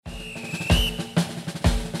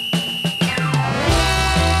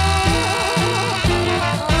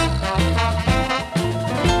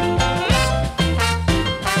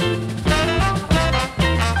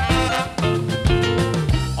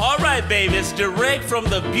direct from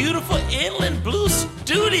the beautiful Inland Blue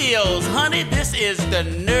Studios. Honey, this is the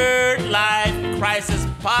Nerd Life Crisis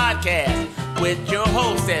Podcast with your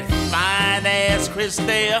hosts, that fine-ass Chris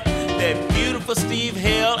Thayer, that beautiful Steve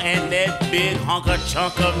Hill, and that big hunker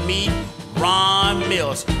chunk of meat, Ron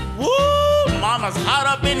Mills. Woo! Mama's hot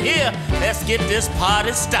up in here. Let's get this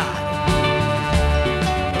party started.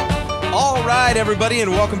 All right, everybody,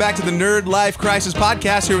 and welcome back to the Nerd Life Crisis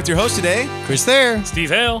Podcast. Here with your host today, Chris Thayer, Steve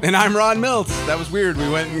Hale, and I'm Ron Mills. That was weird. We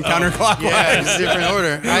went in counterclockwise. Yeah, different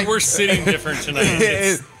order. We're sitting different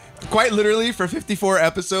tonight. Quite literally, for 54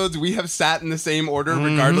 episodes, we have sat in the same order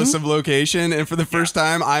regardless of location. And for the first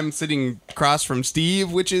time, I'm sitting across from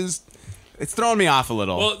Steve, which is... It's throwing me off a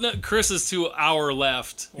little. Well, no, Chris is to our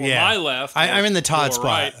left. Or Yeah. my left. I'm in the Todd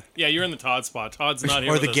spot. Right. Yeah, you're in the Todd spot. Todd's not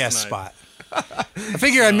here Or with the us guest tonight. spot. I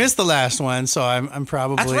figure I missed the last one, so I'm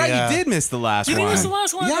probably... That's right, you did miss the last Did one. you miss the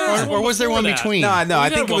last one? Yeah. Or Or was there one that? between? No, We I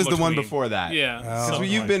had think it was the one between. before that. Yeah. Because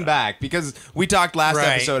something you've like been that. back. Because we talked last Right,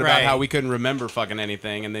 episode about right. how we couldn't remember fucking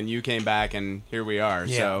anything, and then you came back, and here we are.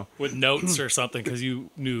 Yeah. So With notes or something, because you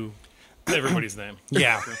knew everybody's name.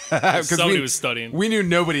 Yeah. Somebody was studying. We knew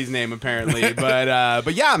nobody's name apparently,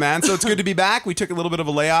 but yeah, man. So it's good to be back. We took a little bit of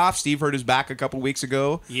a layoff. Steve hurt his back a couple weeks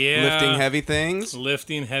ago. Yeah. Lifting heavy things.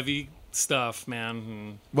 Lifting heavy stuff, man.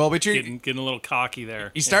 And Well, but you're getting a little cocky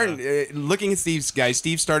there. you starting looking at Steve's guy.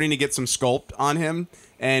 Steve's starting to get some sculpt on him,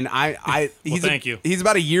 and he's thank you. He's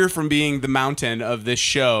about a year from being the mountain of this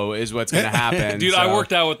show. Is what's going to happen, Dude, so. I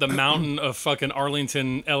worked out with the mountain of fucking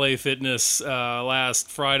Arlington, LA Fitness last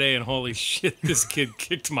Friday, and holy shit, this kid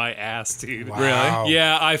kicked my ass, dude. Wow.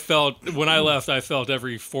 Yeah, when I left, I felt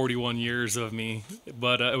every 41 years of me,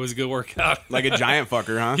 but it was a good workout. like a giant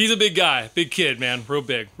fucker, huh? He's a big guy, big kid, man, real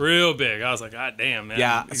big. I was like, God damn, man.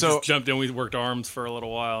 Yeah, He so- just jumped in. We worked arms for a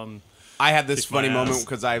little while, and I had this Kicked my funny moment ass.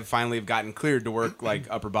 because I finally have gotten cleared to work like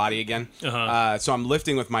upper body again. Uh-huh. So I'm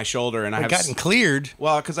lifting with my shoulder, and I have Gotten cleared.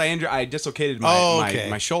 well because I dislocated my, Oh, okay.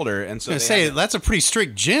 my shoulder, and so I was they gonna say, had to- that's a pretty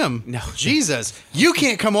strict gym. No. Jesus. You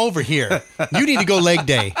can't come over here. You need to go leg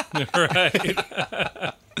day.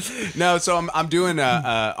 right. No, so I'm doing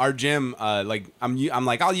our gym. Like I'm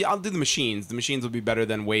like I'll do the machines. The machines will be better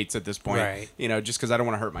than weights at this point. Right. You know, just because I don't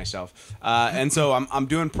want to hurt myself. And so I'm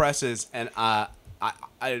doing presses, and I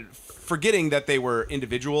forgetting that they were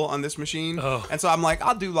individual on this machine. Oh. And so I'm like,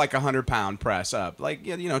 I'll do like 100-pound press up, like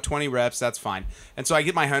 20 reps. That's fine. And so I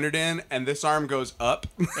get my 100 in, and this arm goes up,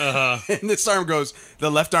 and this arm goes.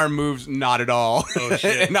 The left arm moves not at all. Oh,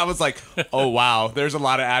 shit. And I was like, oh wow, there's a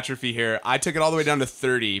lot of atrophy here. I took it all the way down to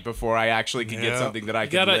 30 before I actually could get Yeah. something that I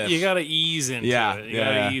could lift. You gotta ease into Yeah, it. You yeah,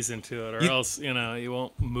 gotta yeah. ease into it, or else you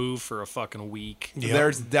won't move for a fucking week. Yep.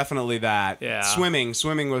 There's definitely that. Yeah.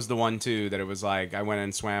 Swimming was the one too that it was like I went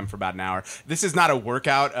and swam for about an hour. This is not a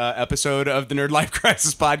workout episode of the Nerd Life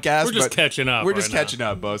Crisis Podcast. We're just but catching up We're right just now. catching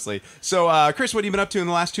up mostly. So, Chris, what have you been up to in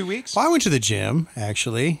the last 2 weeks? Well, I went to the gym,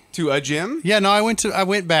 actually. To a gym? Yeah, no, I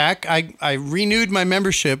went back. I renewed my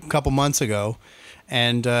membership a couple months ago.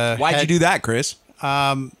 And Why'd you do that, Chris?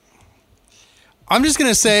 I'm just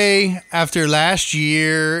going to say, after last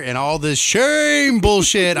year and all this shame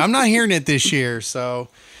bullshit, I'm not hearing it this year. So,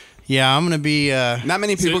 yeah, I'm going to be... Not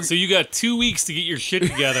many people. So you got 2 weeks to get your shit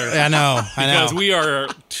together. I know. Because we are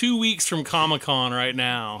 2 weeks from Comic-Con right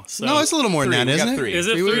now. So No, it's a little more than Three. that, We got isn't it? three. Is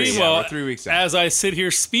it 3 3? weeks. Well, Yeah, we're 3 weeks out. as I sit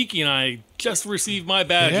here speaking, I just received my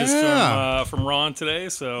badges Yeah. from Ron today,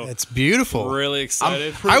 so It's beautiful. really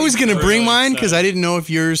excited. I was going to Really bring mine because I excited. didn't know if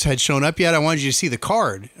yours had shown up yet. I wanted you to see the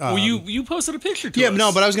card. Well, you posted a picture to Yeah, us.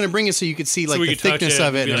 no, but I was going to bring it so you could see so like we the could touch thickness it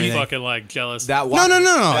of it and and be everything. fucking like jealous. That No. That Yeah,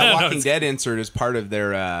 no, Walking it's- Dead insert is part of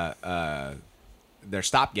their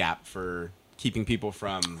stopgap for keeping people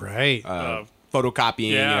from Right.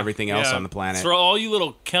 photocopying and everything else on the planet. For all you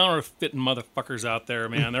little counterfeiting motherfuckers out there,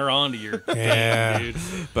 man, they're onto your Yeah. thing,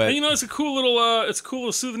 dude. But And it's a cool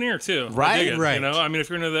little souvenir too. I Right, dig it, right. You know, I mean, if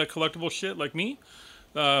you're into that collectible shit like me,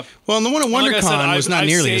 Well, and the one at like I WonderCon said, was not I've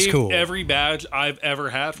nearly as saved cool. every badge I've ever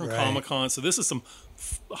had from Right. Comic-Con, so this is some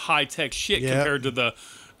high tech shit Yeah. compared to the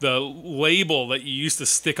label that you used to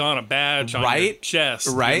stick on a badge on your Right? chest.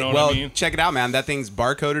 Right. You know Well, what I mean? check it out, man. That thing's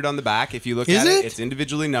barcoded on the back. If you look Is at it, it? it's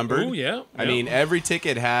individually numbered. Oh, yeah. I Yeah. mean, every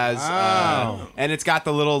ticket has, Wow. and it's got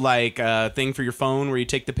the little like thing for your phone where you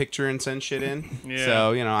take the picture and send shit in. Yeah.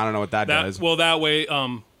 So I don't know what that does. That way,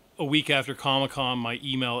 a week after Comic-Con, my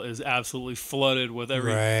email is absolutely flooded with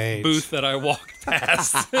every Right. booth that I walk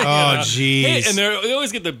past. You Oh, know? jeez. Hey, and they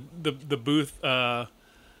always get the booth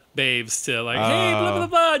babes to like, hey, blah, blah,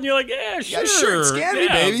 blah. And you're like, yeah, sure. sure, scan me,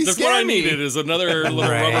 baby, That's scan what I me. needed is another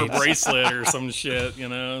little Right. rubber bracelet or some shit, you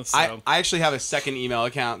know? So. I actually have a second email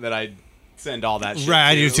account that I send all that shit. Right,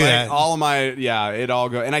 I do too, Like, that. all of my, it all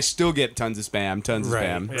go, and I still get tons of spam,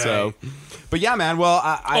 Right. So, but yeah, man. Well,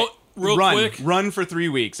 I real run, quick. run for 3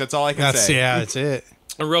 weeks. That's all I can That's say. that's it.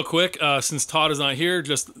 Real quick, since Todd is not here,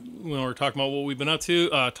 just when we're talking about what we've been up to,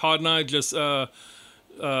 Todd and I just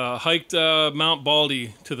hiked Mount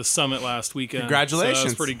Baldy to the summit last weekend. Congratulations. So that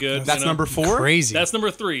was pretty good. That's you know? number 4. Crazy. That's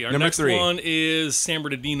number 3. Our Number next 3. one is San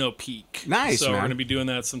Bernardino Peak. Nice, So man. we're going to be doing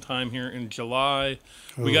that sometime here in July.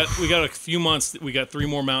 We got a few months. We got 3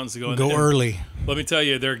 more mountains to go. Go And early. Let me tell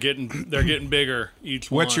you, they're getting bigger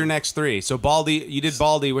each one. What's your next 3? So Baldy, you did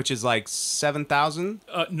Baldy, which is like 7,000.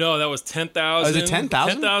 No, that was 10,000. Oh, is it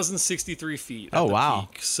 10,000? 10,063 feet. Oh, at the wow.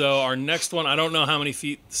 Peak. So our next one, I don't know how many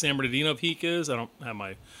feet San Bernardino Peak is. I don't have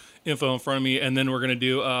my info in front of me. And then we're going to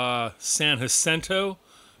do San Jacinto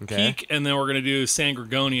Peak, and then we're going to do San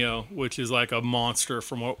Gorgonio, which is like a monster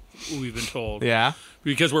from what we've been told. Yeah.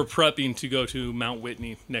 Because we're prepping to go to Mount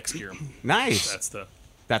Whitney next year. Nice. That's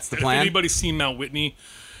the If plan. anybody's seen Mount Whitney,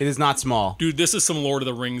 It is not small. dude, this is some Lord of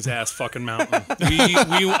the Rings ass fucking mountain.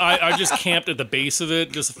 I just camped at the base of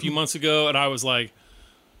it just a few months ago, and I was like,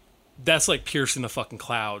 that's like piercing the fucking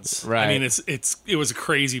clouds. Right. I mean, it was a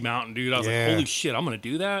crazy mountain, dude. I was Yeah. like, holy shit, I'm gonna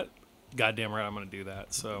do that. Goddamn right, I'm gonna do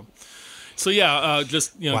that. So yeah,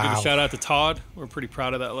 just give Wow. a shout out to Todd. We're pretty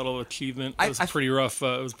proud of that little achievement. It was a pretty rough.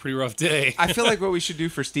 It was a pretty rough day. I feel like what we should do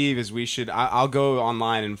for Steve is I'll go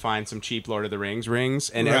online and find some cheap Lord of the Rings rings,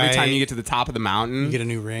 and every Right. time you get to the top of the mountain, You get a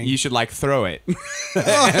new ring. You should like throw it.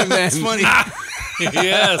 That's funny.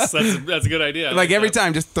 Yes, that's a good idea. Like every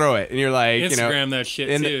time, just throw it, and you're like, Instagram that shit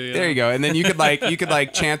and too. there you go. And then you could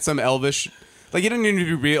like chant some Elvish. Like, you don't need to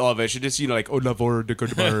do real Elvish. You just, like, oh, lavor de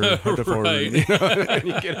Godebar, Right. you know, and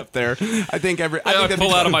you get up there. I think I that'd pull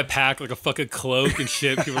be out of fun. my pack like a fucking cloak and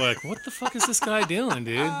shit. People are like, "What the fuck is this guy doing,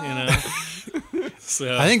 dude?" You know.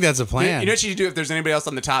 So I think that's a plan. You know what you should do if there's anybody else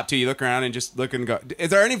on the top too? You look around and just look and go, is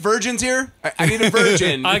there any virgins here? I need a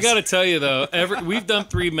virgin. I gotta tell you though, we've done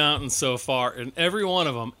 3 mountains so far, and every one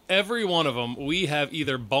of them, we have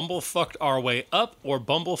either bumblefucked our way up or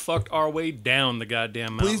bumblefucked our way down the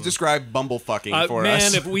goddamn mountain. Please describe bumblefucking for man,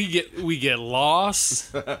 us. if we get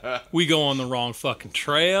lost, we go on the wrong fucking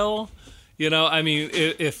trail. You know, I mean,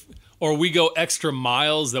 or we go extra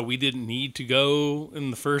miles that we didn't need to go in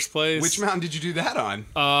the first place. Which mountain did you do that on?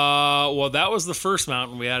 Well, that was the first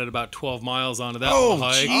mountain. We added about 12 miles onto that Oh,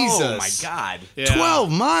 hike. Jesus. Oh my God. Yeah. 12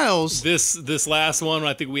 miles. This last one,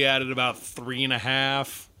 I think we added about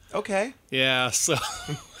 3.5. Okay. Yeah, so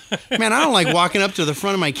Man, I don't like walking up to the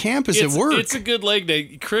front of my campus at work. It's a good leg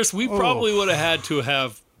day, Chris. We probably would have had to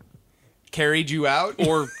have Carried you out?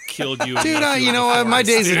 or killed you. Dude, you know what? My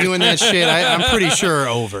days of doing that shit, I'm pretty sure are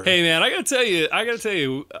over. Hey man, I gotta tell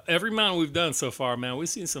you, every mountain we've done so far, man, we've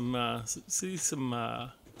seen some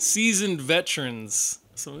seasoned veterans,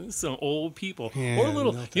 some old people, Yeah, or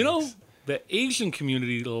little. no You know, thanks. the Asian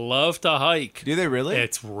community love to hike. Do they really?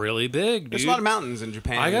 It's really big, dude. There's a lot of mountains in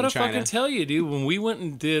Japan I gotta and China. fucking tell you, dude. When we went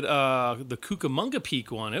and did the Cucamonga Peak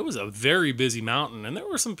one, it was a very busy mountain, and there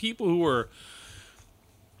were some people who were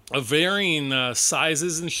of varying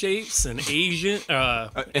sizes and shapes and ages.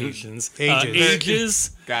 Got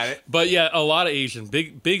it. But yeah, a lot of Asian,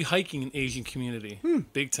 big hiking Asian community,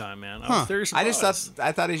 big time, man. I was very I surprised.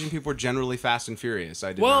 thought Asian people were generally fast and furious.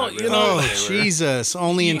 I did Well, not you realize know- Oh, they were Jesus.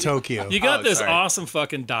 Only in Tokyo. You got Oh, this sorry. awesome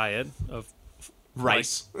fucking diet of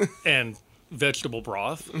rice. and vegetable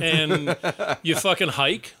broth, and you fucking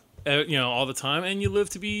hike, all the time, and you live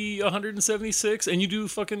to be 176, and you do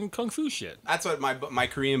fucking kung fu shit. That's what my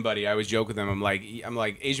Korean buddy. I always joke with him. I'm like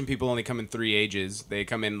Asian people only come in 3 ages. They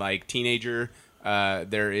come in like teenager.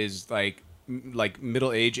 There is like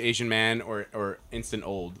middle age Asian man or instant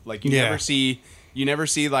old. Like you Yeah. never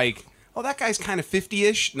see like, oh, that guy's kind of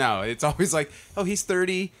 50-ish. No, it's always like, oh, he's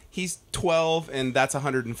 30, he's 12, and that's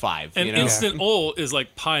 105. And you know? instant old is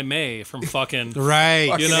like Pai Mei from fucking. Right.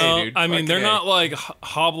 Fuck. You Fucking know, A, dude. I mean, Fucking they're A. not like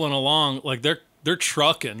hobbling along, like they're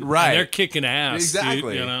trucking, Right. And they're kicking ass,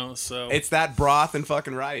 Exactly. dude, so It's that broth and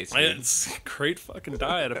fucking rice. dude. it's great fucking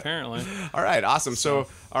diet apparently. All right, awesome. So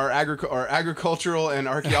our agricultural and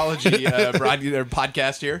archaeology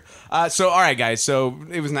podcast here. So all right, guys. So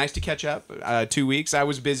it was nice to catch up. 2 weeks. I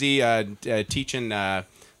was busy teaching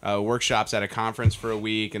workshops at a conference for a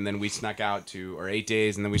week, and then we snuck out or 8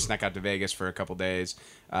 days, and then we snuck out to Vegas for a couple days,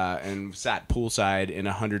 and sat poolside in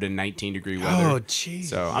 119-degree weather. Oh, jeez.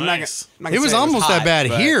 So I'm Nice. not gonna It was say almost hot, that bad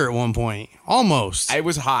but here at one point. Almost. It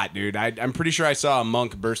was hot, dude. I'm pretty sure I saw a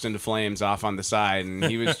monk burst into flames off on the side, and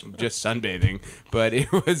he was just sunbathing. But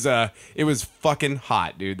it was fucking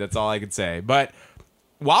hot, dude. That's all I could say. But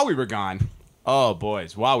while we were gone, Oh,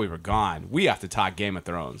 boys, while we were gone, we have to talk Game of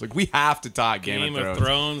Thrones. Like, we have to talk Game of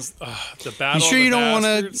Thrones. The Battle sure of the you don't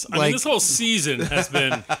wanna, Bastards. I mean, this whole season has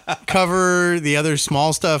been... Cover the other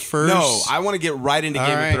small stuff first. No, I want to get right into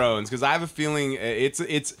Game right. of Thrones because I have a feeling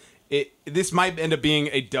this might end up being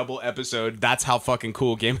a double episode. That's how fucking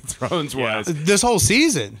cool Game of Thrones was. This whole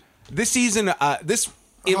season. This season,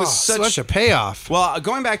 it was such a payoff. Well,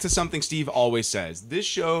 going back to something Steve always says, this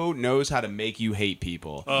show knows how to make you hate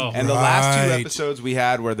people. Oh. And the last two Right. episodes we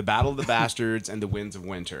had were the Battle of the Bastards and the Winds of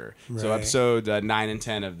Winter. So Right. episode 9 and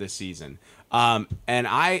 10 of this season. And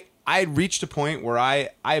I had reached a point where I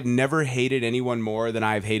have never hated anyone more than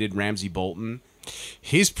I've hated Ramsay Bolton.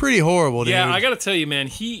 He's pretty horrible, dude. Yeah, I got to tell you, man,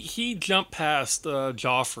 he jumped past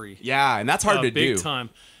Joffrey. Yeah, and that's hard to big do. time.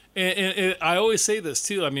 And I always say this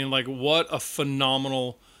too. I mean, like, what a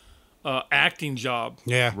phenomenal acting job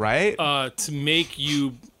Yeah. Right? to make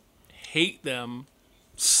you hate them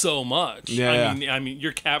so much. Yeah. I mean,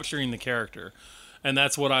 you're capturing the character, and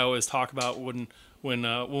that's what I always talk about when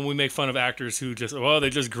we make fun of actors who they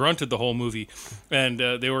just grunted the whole movie, and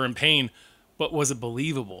they were in pain, but was it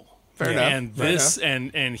believable? Fair enough. And Fair this,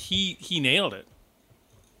 and he nailed it.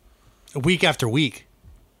 Week after week.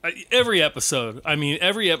 Every episode. I mean,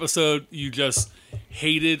 every episode you just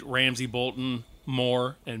hated Ramsay Bolton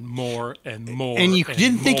more and more and more. And you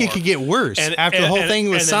didn't think it more. could get worse after the whole thing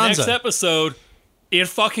with and Sansa. the next episode, it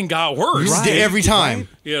fucking got worse. Right. Every time.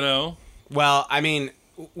 You know? Well, I mean,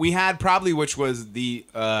 we had probably which was the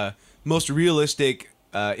most realistic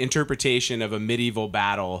interpretation of a medieval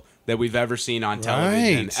battle that we've ever seen on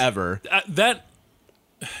television Right. ever. That,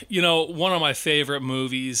 one of my favorite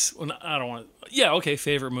movies,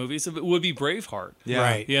 favorite movies, it would be Braveheart. Yeah.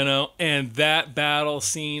 Right. And that battle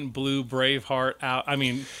scene blew Braveheart out. I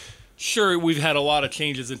mean, sure, we've had a lot of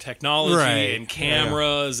changes in technology Right. and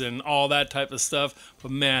cameras and all that type of stuff,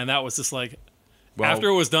 but man, that was just like, Well- after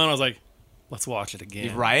it was done, I was like, let's watch it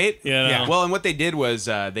again. Right? Yeah. Well, and what they did was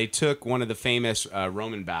they took one of the famous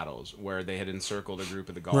Roman battles where they had encircled a group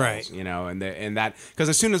of the Gauls, Right. and that because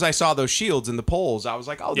as soon as I saw those shields and the poles, I was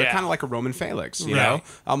like, oh, they're Yeah. kind of like a Roman phalanx, you Right. know?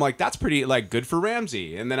 I'm like, that's pretty like good for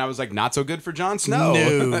Ramsay, and then I was like, not so good for Jon Snow,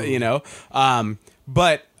 No.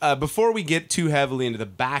 But before we get too heavily into the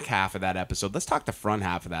back half of that episode, let's talk the front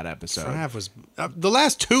half of that episode. Front half was the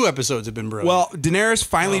last two episodes have been brilliant. Well, Daenerys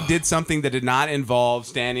finally did something that did not involve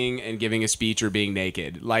standing and giving a speech or being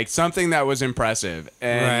naked. Like something that was impressive.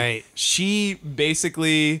 And Right. she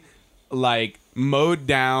basically like mowed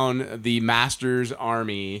down the Master's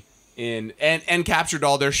army and captured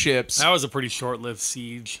all their ships. That was a pretty short-lived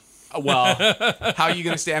siege. Well, how are you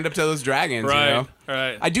going to stand up to those dragons, Right, you know?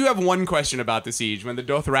 right. I do have one question about the siege. When the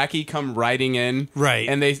Dothraki come riding in, Right.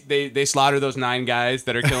 and they slaughter those 9 guys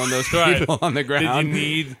that are killing those Right. people on the ground. Did you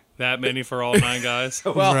need that many for all 9 guys?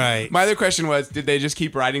 Well, Right. my other question was, did they just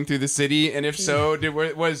keep riding through the city? And if so,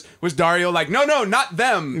 was Dario like, no, not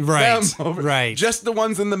them, Right, them over- right. just the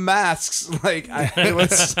ones in the masks? Like, it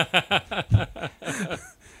was,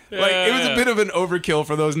 like it was a bit of an overkill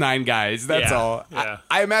for those 9 guys. That's Yeah, all. yeah.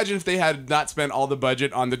 I imagine if they had not spent all the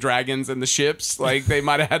budget on the dragons and the ships, like they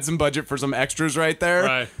might have had some budget for some extras right there.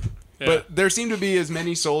 Right. Yeah. But there seemed to be as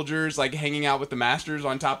many soldiers like hanging out with the masters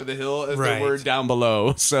on top of the hill as there Right. were down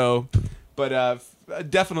below. So, but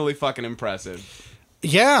definitely fucking impressive.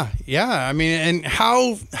 yeah. I mean, and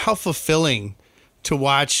how fulfilling to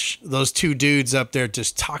watch those two dudes up there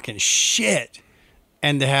just talking shit,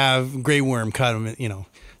 and to have Grey Worm cut them.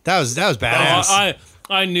 That was badass.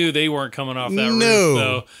 I knew they weren't coming off that No. roof,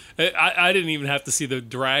 though. I didn't even have to see the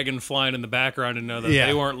dragon flying in the background to know that Yeah.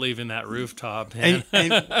 they weren't leaving that rooftop. Man.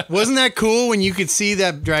 and wasn't that cool when you could see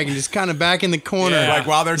that dragon just kind of back in the corner, Yeah. Like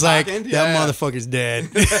while they're It's like, talking, that motherfucker's dead.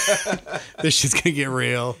 This shit's gonna get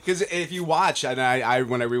real. Because if you watch, and I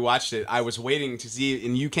when I rewatched it, I was waiting to see,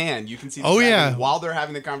 and you can see. The Oh, dragon yeah. while they're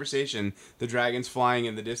having the conversation, the dragon's flying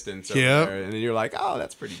in the distance. Over Yep. there, and you're like, oh,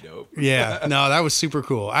 that's pretty dope. Yeah, no, that was super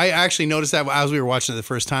cool. I actually noticed that as we were watching it the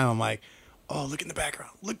first time. I'm like, oh, look in the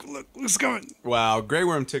background. Look, what's going. Wow, Grey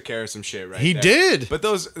Worm took care of some shit right He there. did. But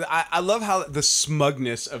those, I love how the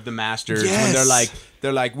smugness of the masters when Yes.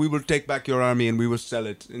 they're like, we will take back your army and we will sell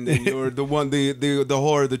it, and then you're the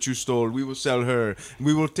whore that you stole, we will sell her.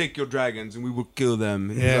 We will take your dragons and we will kill them.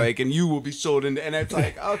 And Yeah. and you will be sold. And it's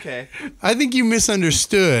like, okay, I think you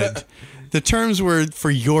misunderstood. The terms were for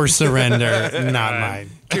your surrender, not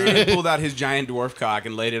mine. Tyrion pulled out his giant dwarf cock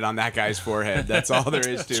and laid it on that guy's forehead. That's all there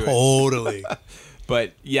is to it. Totally.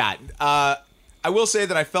 But yeah, I will say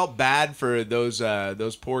that I felt bad for those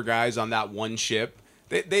poor guys on that one ship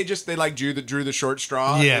They like drew the short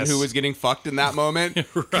straw Yes. and who was getting fucked in that moment.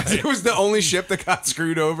 Right. It was the only ship that got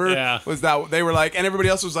screwed over. Yeah. Was that they were like, and everybody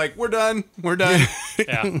else was like, we're done. We're done.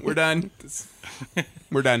 Yeah. We're done.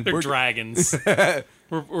 We're done. They're We're dragons.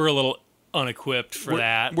 we're a little unequipped for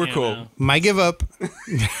that. we're you cool. know. Might give up.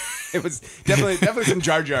 It was definitely some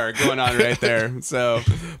Jar Jar going on right there. So,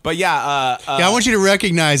 but yeah, Yeah, I want you to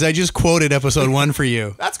recognize I just quoted episode 1 for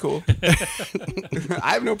you. that's cool.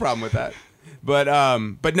 I have no problem with that. But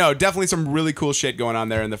no, definitely some really cool shit going on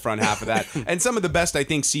there in the front half of that, and some of the best I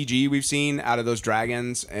think CG we've seen out of those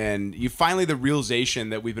dragons, and you finally the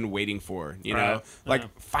realization that we've been waiting for. You know, Right.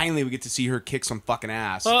 like finally we get to see her kick some fucking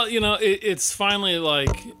ass. Well, you know, it's finally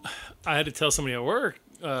like I had to tell somebody at work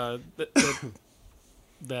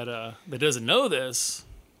that doesn't know this.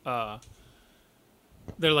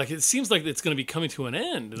 They're like, it seems like it's going to be coming to an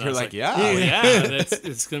end. And I You're was like, yeah. oh, yeah,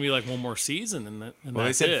 it's going to be like one more season, and Well, they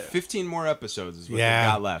that's said it. 15 more episodes is what Yeah.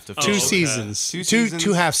 they got left. Of Two okay. seasons. Two Two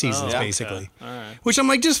seasons. half seasons, Oh, okay. basically. All right. Which I'm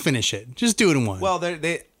like, just finish it. Just do it in one. Well,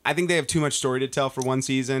 I think they have too much story to tell for one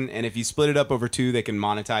season, and if you split it up over 2, they can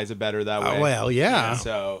monetize it better that way. well, yeah.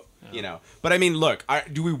 So, you know. But I mean, look,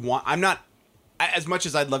 I'm not, as much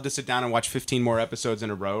as I'd love to sit down and watch 15 more episodes in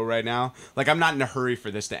a row right now, like, I'm not in a hurry for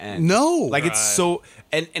this to end. No. Like, it's Right. so,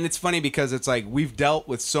 and it's funny because it's like, we've dealt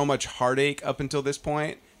with so much heartache up until this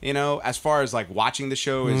point, you know, as far as, like, watching the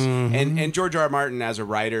show is, and George R. R. Martin as a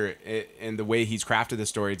writer, and the way he's crafted the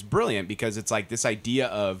story, it's brilliant because it's like this idea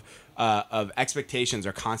of expectations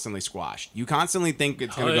are constantly squashed. You constantly think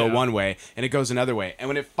it's going to Oh, go yeah. one way, and it goes another way. And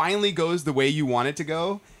when it finally goes the way you want it to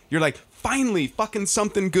go, you're like, finally, fucking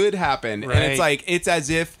something good happened. And it's Right. like, it's as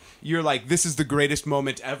if you're like, this is the greatest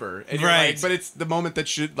moment ever. And you're Right. like, but it's the moment that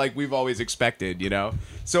should, like, we've always expected, you know?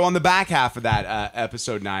 So on the back half of that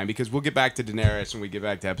episode 9, because we'll get back to Daenerys when we get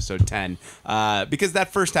back to episode 10, because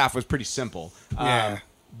that first half was pretty simple. Yeah.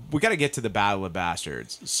 We got to get to the Battle of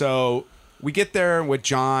Bastards. So we get there with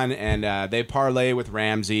Jon, and they parlay with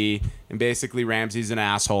Ramsay, and basically Ramsay's an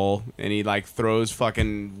asshole, and he like throws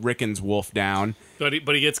fucking Rickon's wolf down. But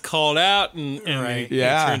he gets called out, and Right. he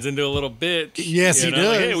Yeah. turns into a little bitch. Yes, You he know,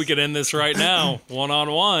 like, does. hey, we could end this right now,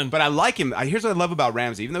 1-on-1. But I like him. Here's what I love about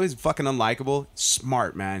Ramsay. Even though he's fucking unlikable,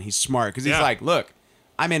 smart, man. He's smart because he's Yeah. like, look,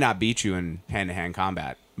 I may not beat you in hand-to-hand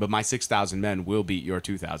combat, but my 6,000 men will beat your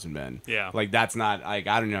 2,000 men. Yeah. Like, that's not, like,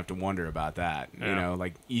 I don't even have to wonder about that. You Yeah. know,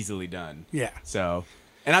 like, easily done. Yeah. So,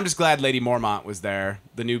 and I'm just glad Lady Mormont was there,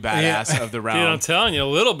 the new badass of the Dude, realm. I'm telling you, a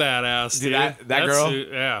little badass, dude. that That's girl?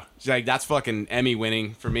 yeah. She's like, that's fucking Emmy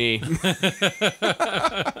winning for me.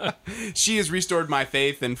 She has restored my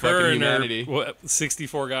faith in fucking Her and humanity. her, what,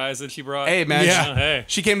 64 guys that she brought. Hey, man. Yeah. Hey.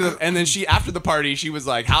 She came to the, and then after the party, she was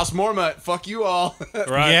like, House Mormont, fuck you all.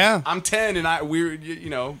 Right. Yeah. I'm 10 and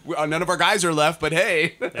none of our guys are left, but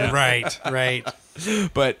hey. Right.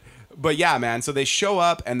 but yeah, man. So they show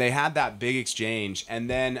up and they had that big exchange, and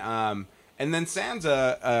then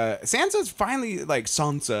Sansa's finally, like,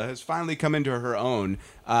 Sansa has finally come into her own,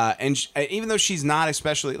 and even though she's not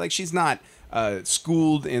especially, like, she's not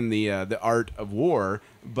schooled in the art of war,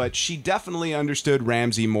 but she definitely understood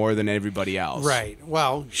Ramsay more than everybody else. Right.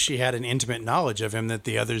 Well, she had an intimate knowledge of him that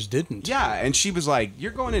the others didn't. Yeah, and she was like,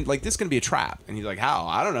 "You're going in like this is gonna be a trap," and he's like, "How?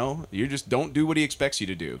 I don't know. You just don't do what he expects you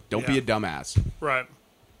to do. Don't be Yeah. a dumbass." Right.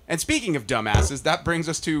 And speaking of dumbasses, that brings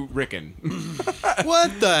us to Rickon.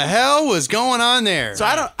 What the hell was going on there? So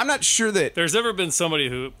I'm not sure that There's ever been somebody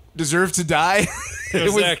who deserved to die.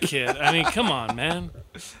 was that kid. I mean, come on, man.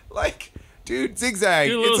 like, dude, zigzag.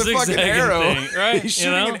 Do a little It's a fucking zigzagging arrow. thing, right? He's You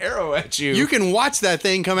shooting know? an arrow at you. You can watch that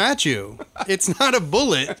thing come at you. It's not a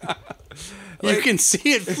bullet. You can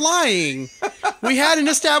see it flying. We had an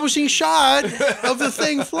establishing shot of the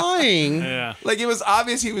thing flying. Yeah. Like, it was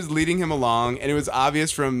obvious he was leading him along, and it was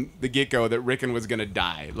obvious from the get-go that Rickon was going to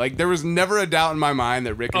die. Like, there was never a doubt in my mind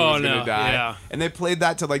that Rickon was going to die. yeah. And they played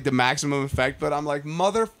that to, like, the maximum effect, but I'm like,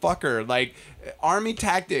 motherfucker, like, army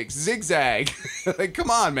tactics, zigzag. Like,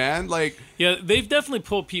 come on, man. Like, Yeah, they've definitely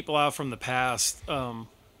pulled people out from the past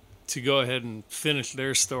to go ahead and finish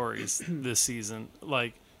their stories this season,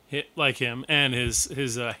 like him and his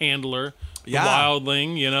handler, the Yeah.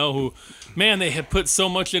 Wildling. You know, who, man, they had put so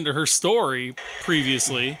much into her story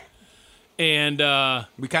previously, and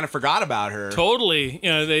we kind of forgot about her. totally, you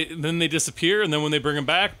know, they disappear, and then when they bring them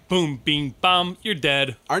back, boom, bing, bam, you're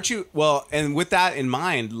dead. Aren't you? Well, and with that in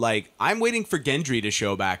mind, like, I'm waiting for Gendry to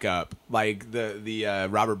show back up, like the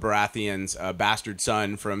Robert Baratheon's bastard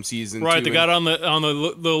son from season 2. Right, they got on the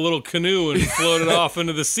little canoe and floated off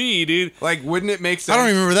into the sea, dude. Like, wouldn't it make sense? I don't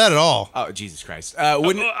remember that at all. Oh, Jesus Christ!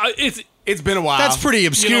 Wouldn't it, It's been a while. That's pretty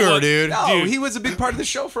obscure, what? dude. No, Dude. he was a big part of the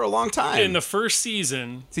show for a long time. In the first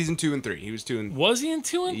season, Season 2 and 3. He was 2 and was he in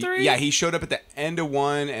 2 and 3? Yeah, he showed up at the end of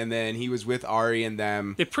 1, and then he was with Ari and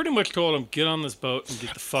them. They pretty much told him, get on this boat and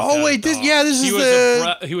get the fuck out. Oh wait, of Dodge." this He is was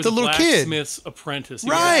the he was the a little kid. blacksmith's apprentice. He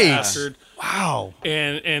Right. was a bastard. Wow.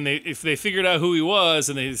 And if they figured out who he was,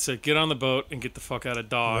 and they said, get on the boat and get the fuck out of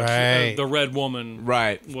Dodge. Right. The red woman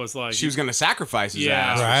Right. was like, She was going to sacrifice his yeah,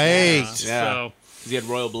 ass. Right. Yeah. So, 'Cause he had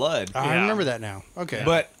royal blood. I Yeah. remember that now. Okay.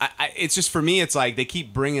 But it's just, for me, it's like they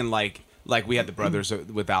keep bringing, like we had the Brothers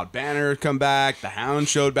Without Banner come back. The Hound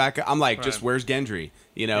showed back. I'm like, just Right. where's Gendry?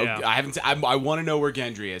 You know, Yeah. I want to know where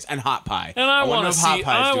Gendry is. And Hot Pie. and I wanna want to know if see. Hot Pie's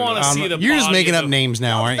I doing want it. to see the. you're just body making of up names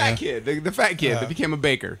now, aren't Fat you? kid, the fat kid that became a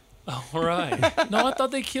baker. Oh, right. No, I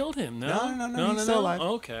thought they killed him. No, He's still alive.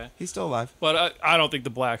 Okay, He's still alive. but I don't think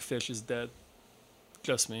the blackfish is dead.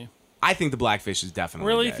 Just me. I think the Blackfish is definitely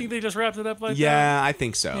Really? You dead. think they just wrapped it up like that? Yeah, I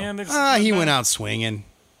think so. Yeah, they just- He went out swinging.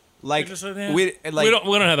 Like, Just like that. we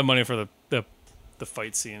don't have the money for the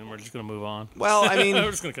fight scene. We're just gonna move on. well, I mean,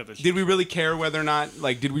 We're just gonna cut this. did we really care whether or not,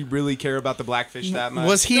 did we really care about the Blackfish that much?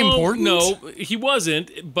 Was he important? No, he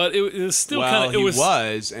wasn't. But it was still well, kind of. It he was.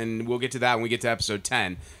 was, and we'll get to that when we get to episode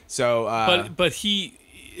 10. So, But he,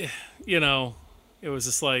 you know, it was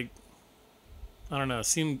just like, I don't know.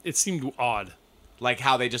 It seemed odd. like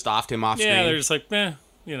how they just offed him off Yeah, screen. they're just like,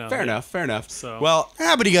 you know. Fair enough. So- Well,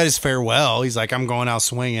 But he got his farewell. He's like, I'm going out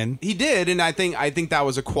swinging. he did, and I think that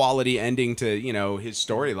was a quality ending to his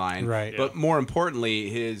storyline. Right. But more importantly,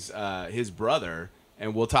 his brother,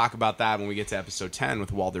 and we'll talk about that when we get to episode 10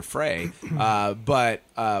 with Walder Frey. But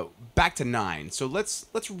back to 9. So let's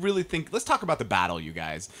really think. Let's talk about the battle, you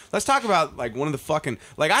guys. Let's talk about one of the fucking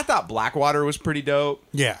I thought Blackwater was pretty dope.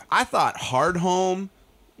 Yeah. I thought Hardhome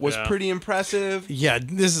was Yeah. pretty impressive. Yeah,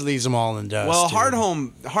 this leaves them all in dust. Well, dude.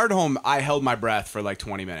 Hardhome, I held my breath for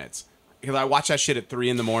 20 minutes because I watched that shit at 3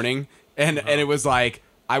 a.m. and it was like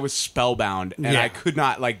I was spellbound and Yeah. I could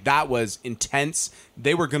not that was intense.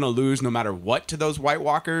 They were gonna lose no matter what to those White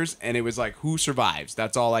Walkers, and it was like who survives.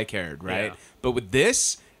 That's all I cared, right? Yeah. But with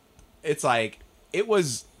this, it's like it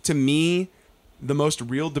was to me the most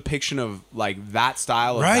real depiction of that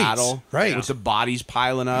style of Right, battle, right. with the bodies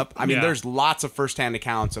piling up. I mean, Yeah. there's lots of firsthand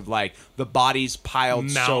accounts of the bodies piled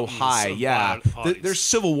so Mountains high. of Yeah, bodies. there's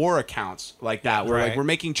Civil War accounts like that where right. we're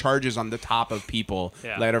making charges on the top of people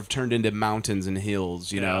Yeah. that have turned into mountains and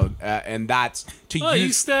hills. You Yeah. know, and that's to Oh, you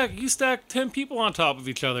use. stack 10 people on top of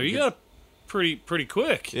each other. You got pretty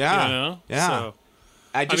quick. Yeah. You know? Yeah. So,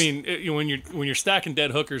 I I just, mean, when you're stacking dead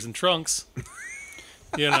hookers and trunks,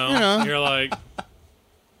 you know, know. you're like,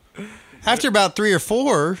 After about 3 or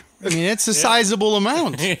 4, I mean, it's a sizable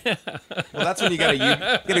amount. well, that's when you got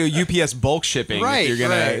to go UPS bulk shipping Right, if you're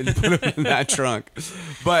gonna put them in that trunk.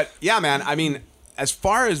 But yeah, man. I mean, as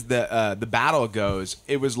far as the battle goes,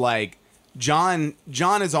 it was like John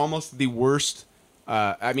is almost the worst.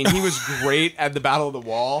 I mean, he was great at the Battle of the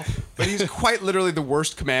Wall, but he's quite literally the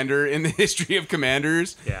worst commander in the history of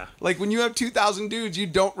commanders. Yeah. Like, when you have 2,000 dudes, you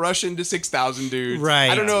don't rush into 6,000 dudes. Right.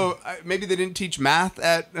 I don't know. Maybe they didn't teach math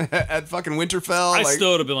at at fucking Winterfell. I like,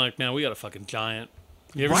 still would have been like, man, we got a fucking giant.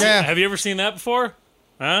 You ever Yeah. have you ever seen that before?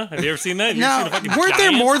 Huh? Have you ever seen that? You ever Now, seen a fucking weren't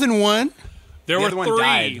there giant? more than one? There The were other one 3.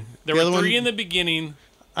 died. There The were other 3 one- in the beginning.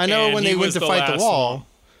 I know And when he they went was to the fight the last wall. one.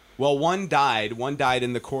 Well, one died. One died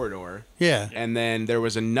in the corridor. Yeah. And then there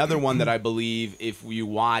was another one that I believe, if you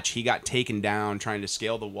watch, he got taken down trying to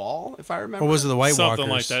scale the wall, if I remember. Or was it the White Something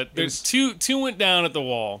Walkers? like that. There's was- two went down at the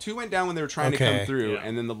wall. 2 went down when they were trying to Okay. come through, Yeah.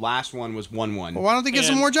 and then the last one was 1-1. Well, why don't they get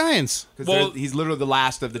some And- more giants? Because Well, he's literally the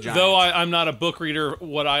last of the giants. Though I'm not a book reader,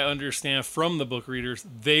 what I understand from the book readers,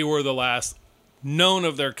 they were the last known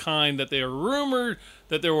of their kind, that they are rumored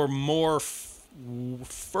that there were more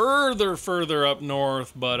further up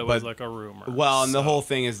north, but it was But- like a rumor. Well, and the So, whole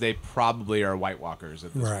thing is they probably are White Walkers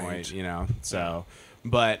at this Right. point, you know. So,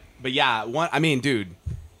 but yeah, I mean, dude,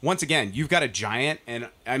 once again, you've got a giant, and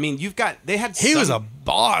I mean, they had. He was a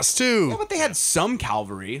boss, too. Yeah, but they had some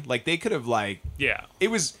cavalry. Like they could have yeah. It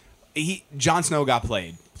was Jon Snow got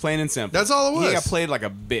played, plain and simple. That's all it was. He got played like a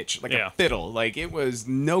bitch, like Yeah. a fiddle. Like it was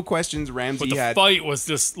no questions. Ramsay But the had fight was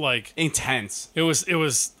just like intense. it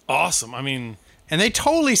was awesome. I mean, And they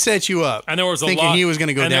totally set you up. and there was a thinking lot, he was going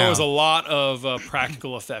to go and down. there was a lot of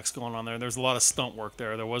practical effects going on there. There's a lot of stunt work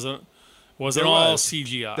there. There wasn't There all was.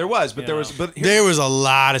 CGI. There was, but you there know? was, but There was a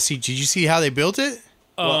lot of CG. Did you see how they built it?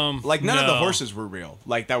 like none of the no. horses were real.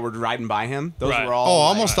 Like that were riding by him. Those Right. were all. Oh, like-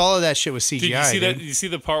 almost all of that shit was CGI. Did you see that? dude. You see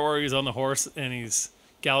the part where he's on the horse and he's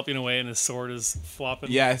galloping away and his sword is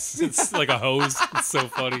flopping. Yes. It's like a hose. It's so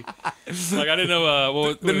funny. Like I didn't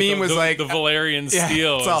know The meme was like the Valerian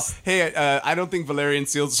steel. It's all, hey, I don't think Valerian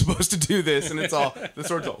steel's supposed to do this, and it's all the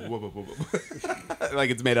sword's all whoop, whoop, whoop, whoop. Like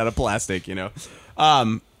it's made out of plastic, you know.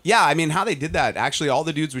 Yeah, I mean how they did that. Actually, all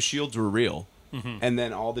the dudes with shields were real, and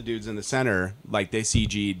then all the dudes in the center, like they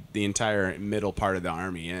CG'd the entire middle part of the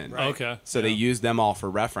army in. Right. Okay. So they used them all for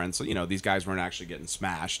reference. You know, these guys weren't actually getting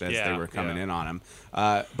smashed as they were coming in on him.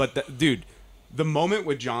 But dude, the moment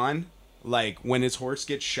with John, like when his horse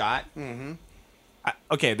gets shot.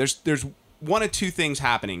 Okay, there's one of two things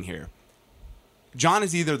happening here. John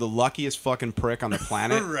is either the luckiest fucking prick on the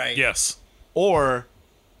planet, Right. Yes. or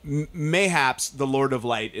mayhaps the Lord of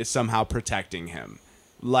Light is somehow protecting him.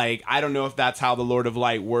 Like, I don't know if that's how the Lord of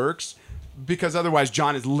Light works, because otherwise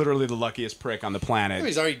John is literally the luckiest prick on the planet.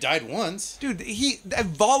 He's already died once. Dude, a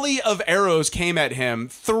volley of arrows came at him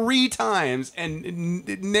 3 times and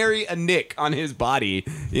nary a nick on his body.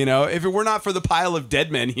 You know, if it were not for the pile of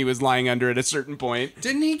dead men he was lying under at a certain point.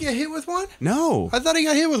 Didn't he get hit with one? No. I thought he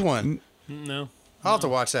got hit with one. No. I'll have to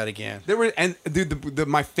watch that again. There were, and dude,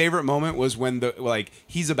 my favorite moment was when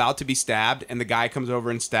he's about to be stabbed and the guy comes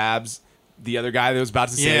over and stabs the other guy that was about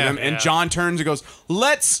to save him, and John turns and goes,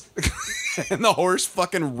 "Let's," and the horse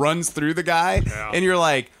fucking runs through the guy, and you're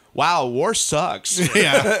like, "Wow, war sucks."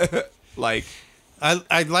 Yeah. Like,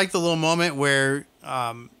 I like the little moment where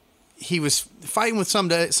he was fighting with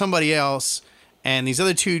somebody else, and these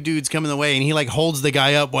other 2 dudes come in the way, and he like holds the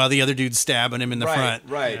guy up while the other dude's stabbing him in the front.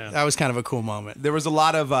 Right. Yeah. That was kind of a cool moment. There was a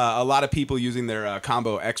lot of people using their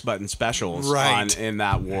combo X button specials in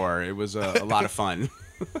that war. It was a lot of fun.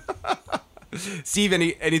 Steve,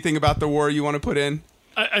 anything about the war you want to put in?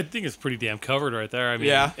 I think it's pretty damn covered right there. I mean,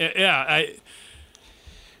 Yeah.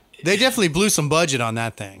 They definitely blew some budget on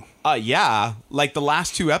that thing. Yeah. Like the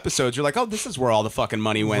last 2 episodes, you're like, oh, this is where all the fucking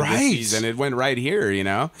money went this season. It went right here, you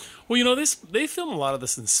know? Well, you know, they film a lot of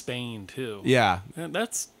this in Spain too. Yeah. And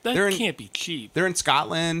that can't be cheap. They're in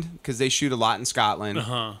Scotland because they shoot a lot in Scotland.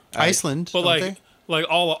 Iceland, But don't like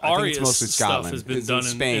all the I think Arias it's mostly stuff Scotland. has been It's done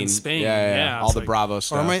in Spain. Yeah, All it's the like- Bravo Or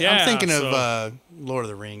stuff. am I, Yeah, I'm thinking so- of Lord of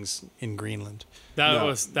the Rings in Greenland. That No,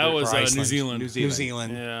 was or New Iceland. Zealand. New New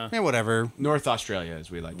Zealand. Yeah. Whatever. North Australia, as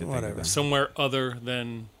we like to think Whatever. of them. Somewhere other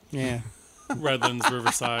than Yeah. Redlands,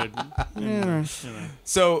 Riverside.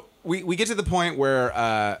 So we get to the point where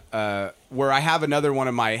I have another one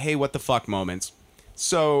of my hey what the fuck moments.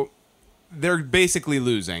 So they're basically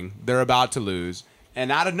losing. They're about to lose,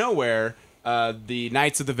 and out of nowhere, the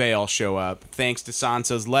Knights of the Vale show up thanks to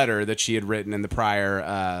Sansa's letter that she had written in the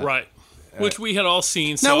prior. Right. Which we had all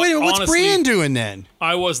seen. So Now wait, what's honestly, Brienne doing then?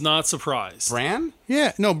 I was not surprised. Bran?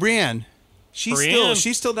 Yeah, no, Brienne. Brienne?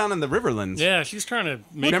 She's still down in the Riverlands. Yeah, she's trying to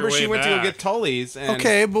make Remember, her way she went to back. go get Tully's, and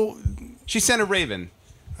Okay, but she sent a raven.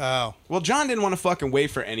 oh, Well, John didn't want to fucking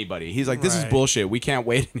wait for anybody. He's like, this is Right. bullshit. We can't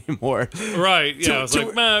wait anymore. Right. Yeah. I was to-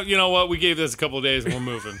 like, man, you know what? We gave this a couple of days and we're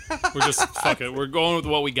moving. We're just fuck it. We're going with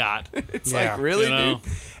what we got. It's Yeah. like, really, You know?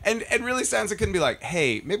 dude? And really Sansa couldn't be like,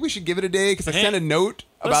 hey, maybe we should give it a day because I Hey, sent a note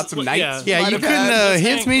about some let's- knights. Yeah, might you have couldn't, had. Let's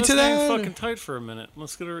hint me let's to hang that? fucking tight for a minute.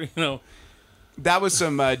 Let's get a That was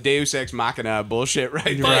some Deus Ex Machina bullshit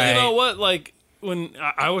right But there. you know what? Like when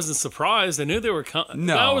I wasn't surprised, I knew they were coming.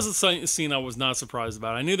 No. That was a scene I was not surprised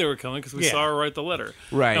about. I knew they were coming because we Yeah. saw her write the letter.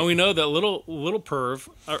 Right. And we know that little perv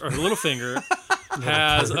or little finger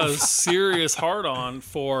has a serious hard on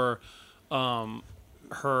for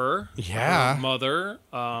her, Yeah. her mother,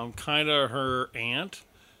 kind of her aunt.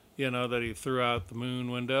 You know that he threw out the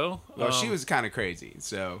moon window. Well, she was kind of crazy,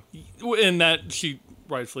 so. And that she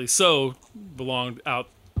rightfully so belonged out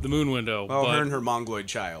the moon window. Well, but her and her mongoloid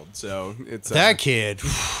child, so it's. that kid.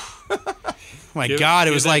 My Give- God,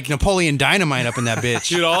 it give was that- like Napoleon Dynamite up in that bitch.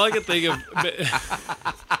 dude, all I could think of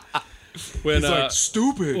when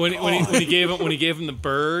stupid. when he gave him the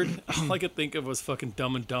bird, all I could think of was fucking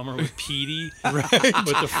Dumb and Dumber with Petey, right?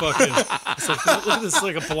 With the fucking, it's like, look at this,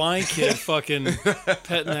 like a blind kid fucking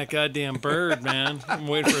petting that goddamn bird, man. I'm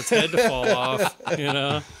waiting for its head to fall off, you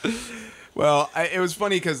know. Well, it was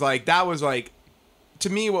funny because, like, that was, like, to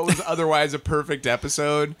me, what was otherwise a perfect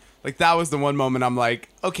episode. Like, that was the one moment I'm like,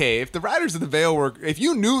 okay, if the Riders of the Vale were, if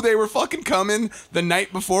you knew they were fucking coming the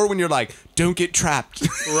night before when you're like, don't get trapped.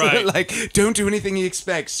 Right. Like, don't do anything you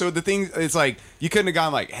expect. So the thing, it's like, you couldn't have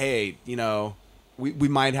gone like, hey, you know, we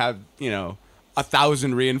might have, you know,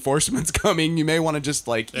 1,000 reinforcements coming. You may want to just,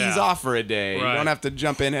 like, ease Yeah. off for a day. You Right. don't have to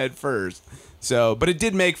jump in head first. So, but it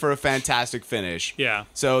did make for a fantastic finish. Yeah.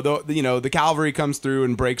 So the cavalry comes through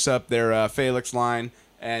and breaks up their phalanx line,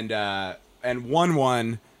 and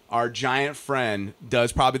 1-1, our giant friend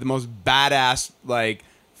does probably the most badass like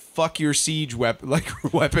fuck your siege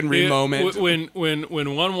weaponry moment. When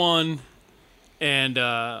 1-1 and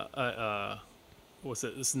what's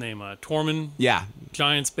it? This name? Tormund. Yeah.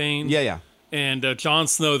 Giant's Bane. Yeah. And Jon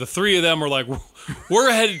Snow. The three of them were like,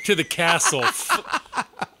 we're headed to the castle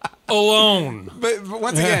alone. But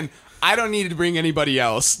once again, I don't need to bring anybody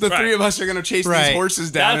else. The three of us are going to chase these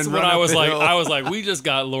horses down. That's and what run I up was the like. hill. I was like, we just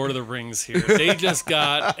got Lord of the Rings here. They just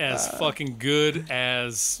got as fucking good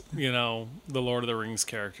as, the Lord of the Rings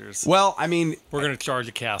characters. Well, I mean, We're going to charge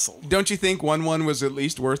a castle. don't you think 1-1 was at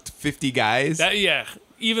least worth 50 guys?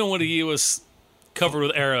 Even when he was covered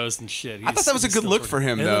with arrows and shit. I thought that was a good look for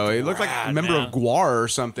him, though. He looked like a member of Gwar or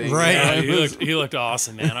something. Right. Yeah, he looked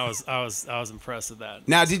awesome, man. I was impressed with that.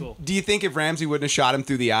 Now, That's cool. do you think if Ramsay wouldn't have shot him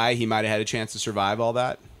through the eye, he might have had a chance to survive all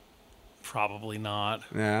that? Probably not.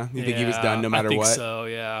 Yeah, you think he was done no matter I think what? so.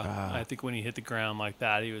 Yeah, I think when he hit the ground like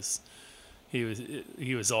that, he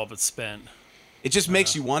was all but spent. It just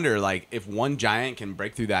makes you wonder, like, if one giant can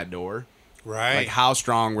break through that door, Right. like, how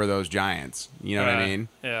strong were those giants? You know what I mean?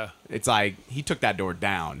 Yeah. It's like he took that door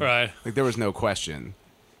down. Right. Like there was no question.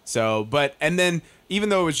 So, and then even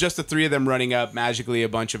though it was just the three of them running up, magically a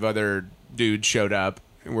bunch of other dudes showed up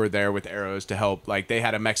and were there with arrows to help. Like they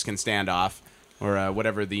had a Mexican standoff or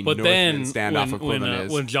whatever the Northman standoff equivalent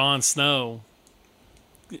is. When Jon Snow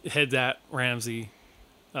had that Ramsay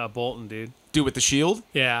Bolton dude. Dude with the shield?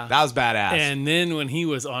 Yeah. That was badass. And then when he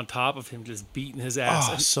was on top of him, just beating his ass,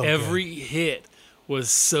 Oh, and so every hit was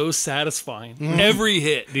so satisfying. Every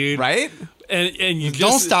hit, dude. Right? And you just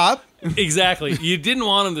Don't stop. Exactly. You didn't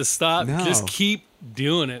want him to stop. No. Just keep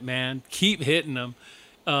doing it, man. Keep hitting them.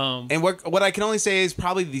 And what I can only say is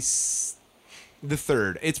probably the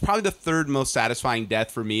third. It's probably the third most satisfying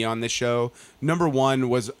death for me on this show. Number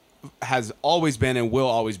one has always been and will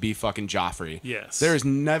always be fucking Joffrey. Yes. There has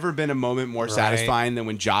never been a moment more satisfying than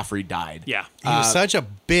when Joffrey died. Yeah. He was such a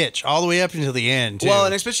bitch all the way up until the end, too. Well,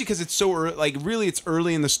 and especially because it's so early, like really it's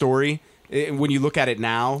early in the story when you look at it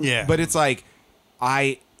now. Yeah. But it's like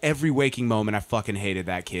every waking moment I fucking hated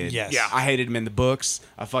that kid. Yes. Yeah. I hated him in the books.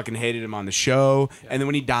 I fucking hated him on the show. Yeah. And then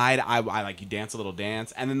when he died, I like you dance a little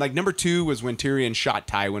dance. And then like number 2 was when Tyrion shot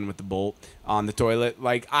Tywin with the bolt on the toilet.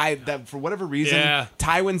 Like that for whatever reason,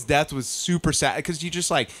 Tywin's death was super sad because you just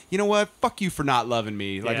like, you know what? Fuck you for not loving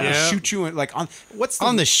me. Like I'm gonna shoot you like on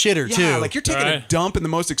on the shitter too. Like you're taking a dump in the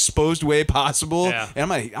most exposed way possible. Yeah.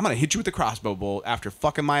 And I'm gonna hit you with the crossbow bolt after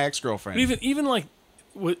fucking my ex-girlfriend. Even like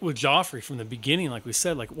with Joffrey from the beginning, like we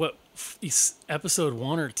said, like what episode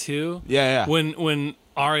 1 or 2? Yeah. When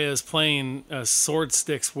Arya is playing sword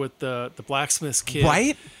sticks with the blacksmith's kid,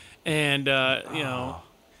 right? And you know,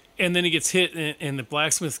 and then he gets hit, and the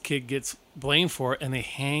blacksmith kid gets blamed for it, and they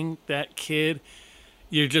hang that kid.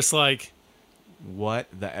 You're just like, what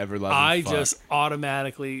the ever loving fuck? Just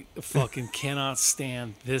automatically fucking cannot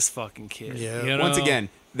stand this fucking kid. Yeah. You know? Once again,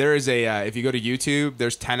 there is a if you go to YouTube,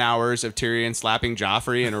 there's 10 hours of Tyrion slapping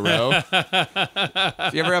Joffrey in a row.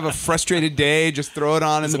 If you ever have a frustrated day, just throw it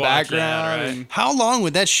on in the watch background. that, right? And How long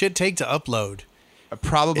would that shit take to upload?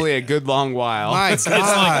 probably a good long while. My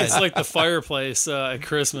God. It's like the fireplace at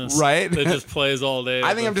Christmas, Right? That just plays all day.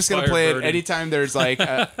 I think I'm just gonna play it anytime there's like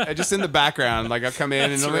just in the background. Like I'll come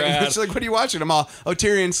in and it's like, what are you watching? I'm all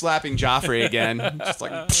Tyrion slapping Joffrey again. Just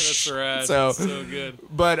like That's rad. So good.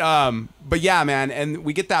 But yeah, man, and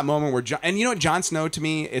we get that moment where and you know what, Jon Snow to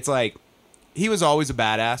me, it's like he was always a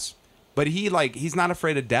badass, but he's not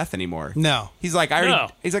afraid of death anymore. No. He's like I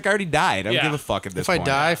already died. I don't give a fuck at this If I point.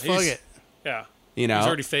 die, fuck it. Yeah. You know, He's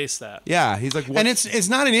already faced that. Yeah, he's like, what? And it's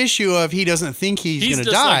not an issue of he doesn't think he's going to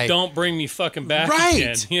just die. like, don't bring me fucking back Right.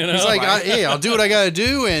 again. You know? He's like, hey, I'll do what I got to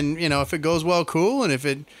do. And, you know, if it goes well, cool. And if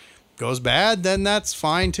it goes bad, then that's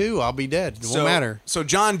fine, too. I'll be dead. It won't matter. So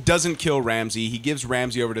Jon doesn't kill Ramsay. He gives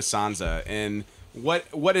Ramsay over to Sansa. And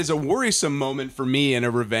what is a worrisome moment for me in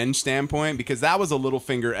a revenge standpoint, because that was a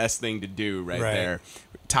Littlefinger-esque thing to do right there.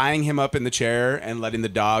 Tying him up in the chair and letting the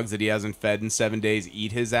dogs that he hasn't fed in 7 days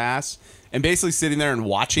eat his ass. And basically sitting there and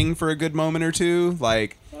watching for a good moment or two.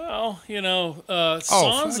 Like, well, you know,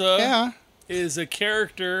 Sansa is a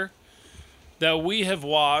character that we have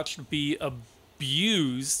watched be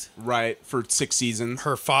abused. Right, for 6 seasons.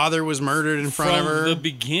 Her father was murdered in front of her. From the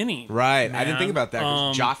beginning. Right. Man. I didn't think about that.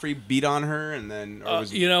 'Cause Joffrey beat on her and then...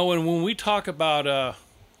 you know, when we talk about...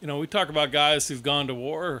 you know, we talk about guys who've gone to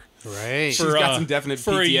war. Right. She's got some definite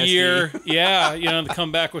for PTSD. a year. Yeah, you know, to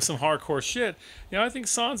come back with some hardcore shit. You know, I think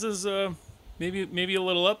Sansa's maybe a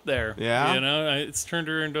little up there. Yeah. You know, it's turned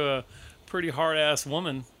her into a pretty hard ass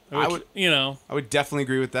woman. I would definitely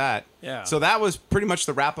agree with that. Yeah. So that was pretty much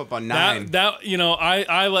the wrap up on 9. That you know,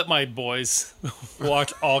 I let my boys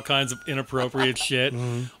watch all kinds of inappropriate shit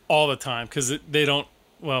all the time because they don't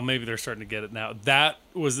well, maybe they're starting to get it now. That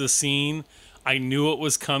was the scene. I knew it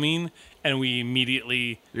was coming, and we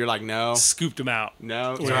immediately You're like, no, scooped them out.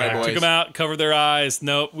 no, Yeah. sorry, boys. Took them out, covered their eyes.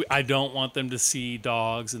 Nope, I don't want them to see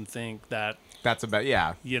dogs and think that, That's about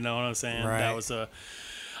yeah. you know what I'm saying? Right. That was a.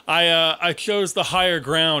 I chose the higher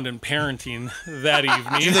ground in parenting that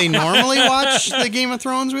evening. Do they normally watch the Game of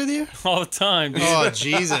Thrones with you? all the time, dude. Oh,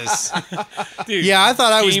 Jesus. Dude, Yeah, I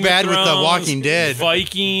thought I was Game of bad with The Thrones, Walking Dead.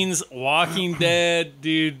 Vikings, Walking Dead,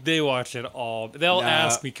 dude. They watch it all. They'll No.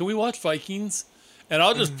 ask me, "Can we watch Vikings?" And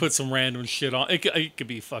I'll just put some random shit on. It could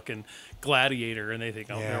be fucking Gladiator, and they think,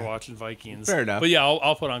 "Oh, Yeah. they're watching Vikings." Fair enough. But yeah,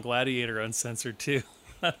 I'll put on Gladiator uncensored too.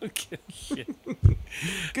 I don't give a shit.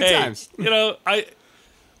 Good Hey, times. You know,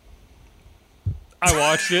 I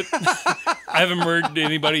watched it. I haven't murdered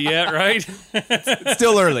anybody yet, right? It's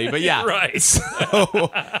still early, but yeah. Right.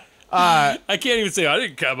 So, I can't even say I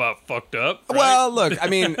didn't come out fucked up. Right? well, look, I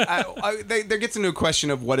mean, there gets into a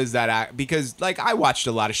question of what is that act, because like I watched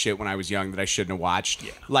a lot of shit when I was young that I shouldn't have watched.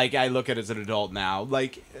 Yeah. Like I look at it as an adult now.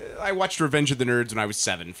 Like I watched Revenge of the Nerds when I was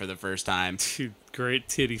 7 for the first time. Dude, great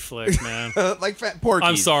titty flick, man. Like Porky's.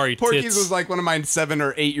 I'm sorry, Porky's tits. was like one of my 7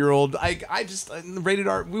 or 8 year old. I just rated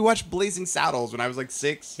R. We watched Blazing Saddles when I was like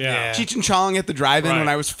 6. Yeah. Cheech and Chong at the drive-in Right. when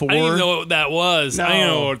I was 4. I didn't even know what that was. I didn't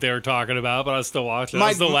No. know what they were talking about, but I was still watching. I My-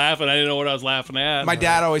 was still laughing. I didn't know what I was laughing at. My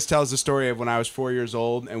dad always tells the story of when I was 4 years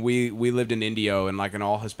old, and we lived in Indio in like an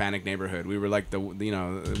all Hispanic neighborhood. We were like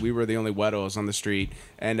we were the only weddles on the street,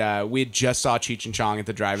 and we had just saw Cheech and Chong at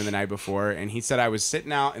the drive-in the night before, and he said I was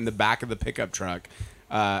sitting out in the back of the pickup truck,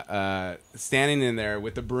 standing in there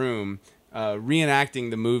with the broom. Reenacting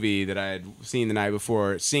the movie that I had seen the night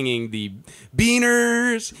before, singing the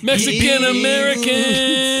Beaners, Mexican and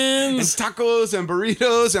Americans tacos and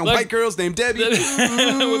burritos and Like- white girls named Debbie.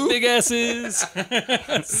 with big asses.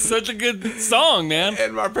 Such a good song, man.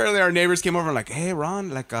 And apparently our neighbors came over and like, hey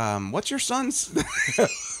Ron, like what's your son's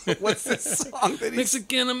what's this song that he's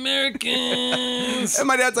Mexican Americans. and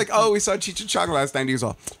my dad's like, oh, we saw Cheech and Chong last night. And he was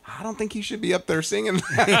all, I don't think he should be up there singing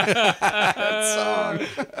that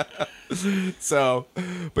song. So,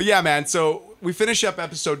 but yeah, man. So we finish up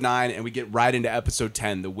episode 9 and we get right into episode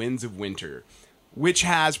 10, The Winds of Winter, which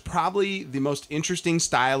has probably the most interesting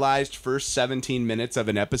stylized first 17 minutes of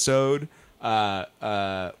an episode,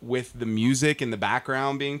 with the music in the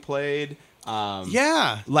background being played.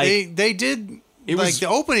 Yeah. Like- they did. It Like was- the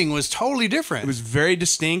opening was totally different. It was very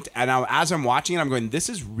distinct, and as I'm watching it, I'm going, this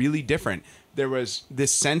is really different. There was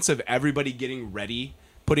this sense of everybody getting ready,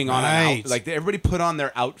 putting on Right. like everybody put on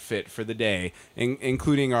their outfit for the day,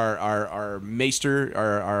 including our maester,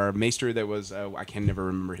 our maester that was I can never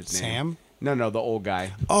remember his name. Sam? No, the old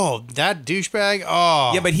guy. Oh, that douchebag.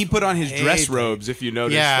 Oh, Yeah, but he put on his dress hate robes. If you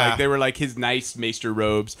noticed, Yeah. like they were like his nice maester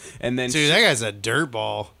robes, and then dude, that guy's a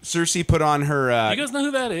dirtball. Cersei put on her. You guys know who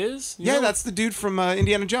that is? You yeah, know? that's the dude from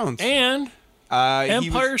Indiana Jones. And He was-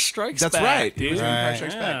 Empire Strikes That's Back. right. Dude. He was in Empire Right.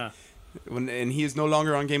 Strikes Yeah. Back. And he is no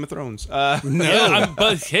longer on Game of Thrones. No. Yeah,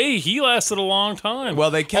 but hey, he lasted a long time.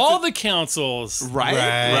 Well, they kept all it- the councils Right,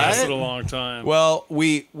 Right. lasted a long time. Well,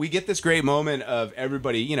 we get this great moment of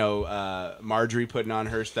everybody, Marjorie putting on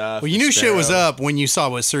her stuff. Well, you knew shit was Sparrow. up when you saw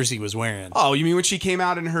what Cersei was wearing. Oh, you mean when she came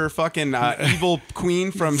out in her fucking evil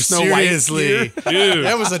queen from Snow White? Seriously, Dude.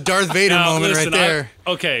 that was a Darth Vader Now, moment listen, right there.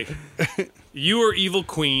 Okay, you were evil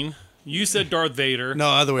queen. You said Darth Vader. No,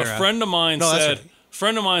 other way A around. friend of mine No, that's said. right.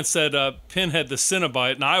 Friend of mine said Pinhead the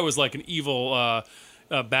Cenobite, and I was like an evil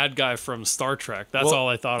bad guy from Star Trek. That's Well, all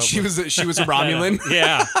I thought of. She was a Romulan.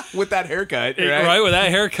 Yeah, with that haircut, right? right? With that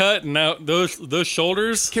haircut and now those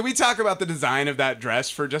shoulders. Can we talk about the design of that dress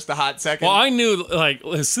for just a hot second? Well, I knew like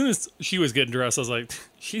as soon as she was getting dressed, I was like,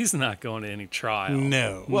 she's not going to any trial.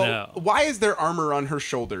 No. Well, no. why is there armor on her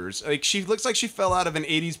shoulders? Like she looks like she fell out of an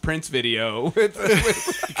 '80s Prince video.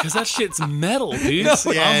 Because that shit's metal, dude. Yeah,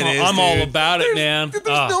 it is, I'm all dude. about it, man. There's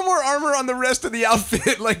no more armor on the rest of the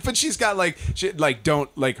outfit. Like, but she's got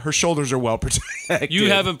her shoulders are well protected. You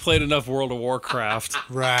haven't played enough World of Warcraft.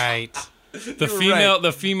 Right.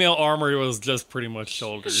 The female armor was just pretty much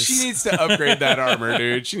shoulders. She needs to upgrade that armor,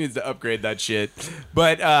 dude. She needs to upgrade that shit.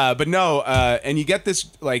 But no, and you get this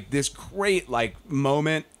great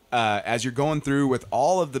moment as you're going through with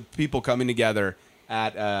all of the people coming together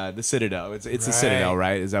at the Citadel. It's the Citadel,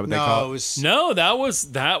 right? Is that what they call No, it? it was. No, that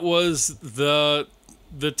was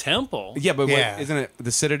the temple. Yeah, but Yeah. isn't it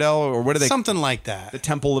the Citadel or what are they? Something like The that.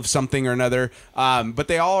 Temple of something or another. But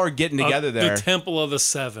they all are getting together there. The Temple of the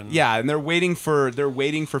Seven. Yeah, and they're waiting for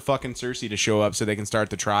fucking Cersei to show up so they can start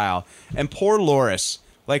the trial. And poor Loras,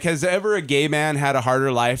 Like, has ever a gay man had a harder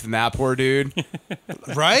life than that poor dude?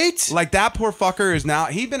 Right? Like, that poor fucker is now,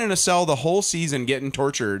 he'd been in a cell the whole season getting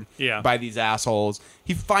tortured by these assholes.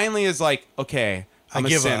 He finally is like, okay, I'm a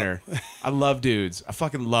sinner. I love dudes. I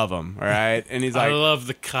fucking love them. All right. And he's like, I love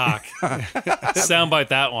the cock. Soundbite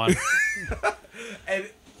that one.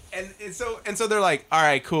 and so they're like, all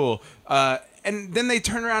right, cool. And then they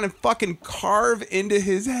turn around and fucking carve into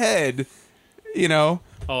his head, you know?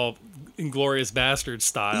 Oh, Inglorious Bastard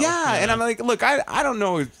style. Yeah, and I'm like, look, I don't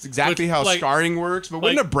know exactly how scarring works, but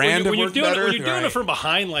wouldn't a brand have worked better? When you're doing it from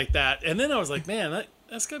behind like that, and then I was like, man,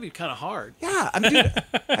 that's gotta be kind of hard. Yeah, I mean, dude,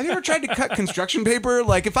 have you ever tried to cut construction paper?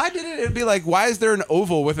 Like, if I did it, it'd be like, why is there an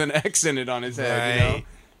oval with an X in it on his head? You know?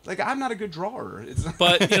 Like, I'm not a good drawer.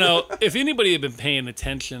 But you know, if anybody had been paying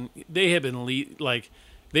attention, they had been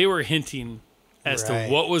they were hinting as to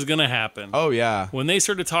what was gonna happen. Oh yeah, when they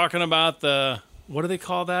started talking about what do they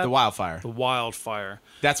call that? The wildfire. The wildfire.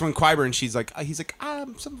 That's when Qyburn, he's like,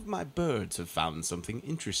 some of my birds have found something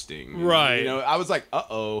interesting. Right. You know, I was like,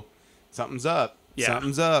 uh-oh, something's up. Yeah.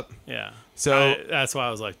 Something's up. Yeah. So that's why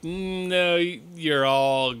I was like, no, you're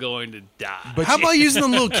all going to die. But how about using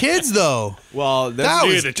them little kids, though? Well, that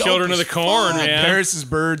was the children of the corn, man. Paris's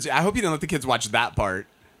birds. I hope you didn't let the kids watch that part.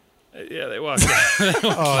 Yeah, they walked out.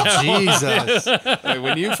 Oh, Jesus. Like,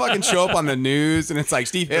 when you fucking show up on the news and it's like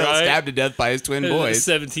Steve Hale stabbed to death by his twin boys.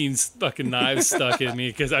 17 fucking knives stuck in me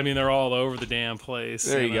because, I mean, they're all over the damn place.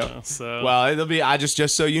 There you go. So, well, it'll be,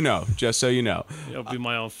 just so you know. It'll be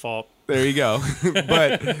my own fault. There you go.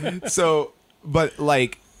 but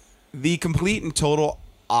like the complete and total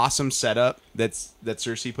awesome setup that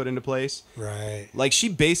Cersei put into place. Right. Like, she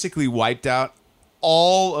basically wiped out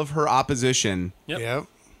all of her opposition. Yep.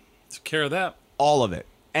 Took care of that. All of it.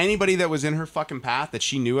 Anybody that was in her fucking path that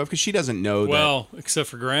she knew of, because she doesn't know that. Well, except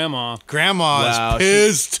for Grandma. Grandma's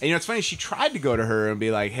pissed. And you know, it's funny, she tried to go to her and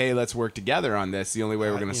be like, hey, let's work together on this. The only way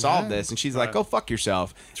we're going to solve this. And she's like, go fuck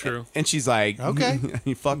yourself. True. And she's like, okay.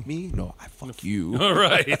 You fuck me? No, I fuck you. All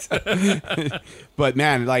right. But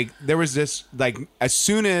man, like, there was this, like, as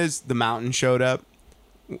soon as the mountain showed up,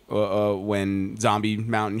 when Zombie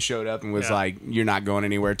Mountain showed up and was like, you're not going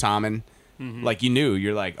anywhere, Tommen. Mm-hmm. Like, you knew,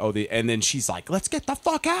 you're like, and then she's like, let's get the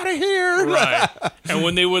fuck out of here. Right. And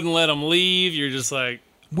when they wouldn't let him leave, you're just like,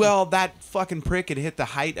 well, that fucking prick had hit the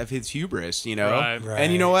height of his hubris, you know? Right.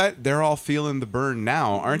 And you know what? They're all feeling the burn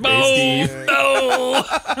now, aren't they, Steve? No!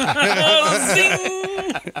 Zing!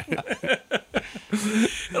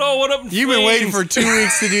 It all went up in flames. You've been waiting for 2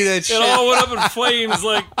 weeks to do that shit. It all went up in flames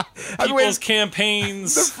like people's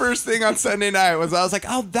campaigns. The first thing on Sunday night was I was like,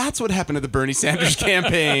 oh, that's what happened to the Bernie Sanders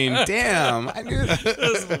campaign. Damn. I knew that. It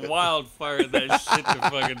was wildfire, that shit to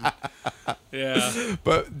fucking... Yeah.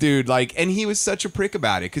 But, dude, like, and he was such a prick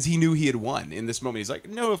about it because he knew he had won in this moment. He's like,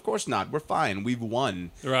 no, of course not. We're fine. We've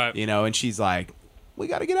won. Right. You know, and she's like, we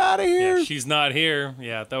got to get out of here. Yeah, she's not here.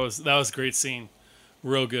 Yeah, that was a great scene.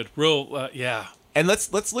 Real good. Yeah. And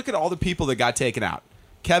let's look at all the people that got taken out.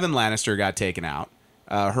 Kevin Lannister got taken out.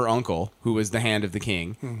 Her uncle, who was the Hand of the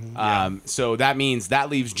King. Mm-hmm. So that means that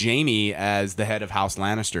leaves Jaime as the head of House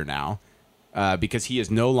Lannister now, because he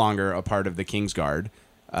is no longer a part of the Kingsguard.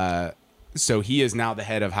 So he is now the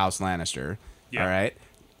head of House Lannister. Yeah. All right.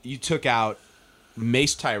 You took out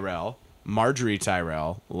Mace Tyrell, Marjorie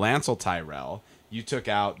Tyrell, Lancel Tyrell. You took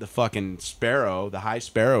out the fucking Sparrow. The High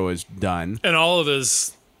Sparrow is done. And all of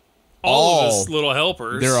his little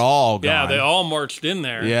helpers. They're all gone. Yeah, they all marched in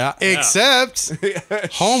there. Yeah. Except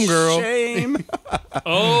Homegirl. Shame.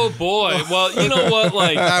 Oh, boy. Well, you know what?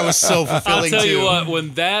 Like, that was so fulfilling, I'll tell you what,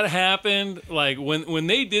 when that happened, like, when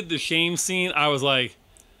they did the shame scene, I was like,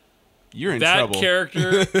 you're in trouble. That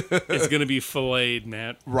character is going to be filleted,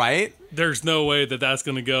 man. Right? There's no way that's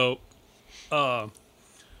going to go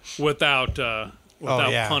without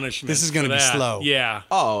punishment. This is going to be slow. Yeah.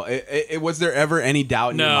 Oh, was there ever any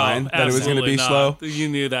doubt in your mind that it was going to be slow? You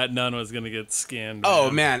knew that none was going to get skinned.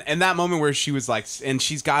 Oh, man. And that moment where she was like, and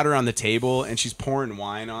she's got her on the table and she's pouring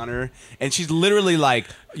wine on her. And she's literally like,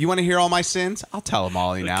 you want to hear all my sins? I'll tell them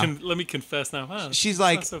all now. Let me confess now. Huh, she's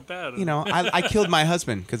like, not so bad. You know, I killed my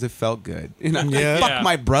husband because it felt good. You know, I fucked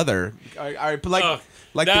my brother. That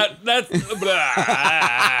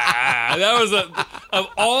was of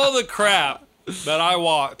all the crap that I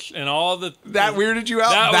watched and all the that weirded you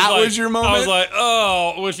out. That was your moment. I was like,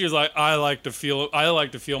 oh, when she was like, I like to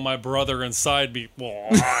feel my brother inside me.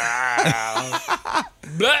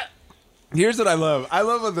 Here's what I love. I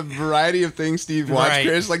love the variety of things Steve watched,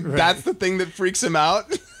 Chris. Like, that's the thing that freaks him out.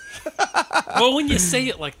 Well, when you say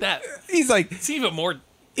it like that, he's like, it's even more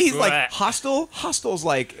He's like Blech. Hostel. Hostel's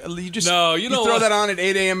like you just No, you know throw what? that on at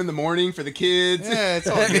 8 a.m. in the morning for the kids. Yeah, it's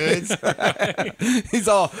all good. He's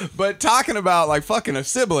all, but talking about like fucking a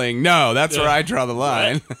sibling. No, that's where I draw the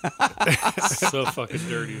line. So fucking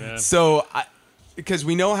dirty, man. So, because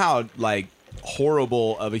we know how like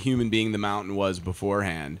horrible of a human being the Mountain was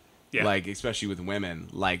beforehand. Yeah. Like especially with women.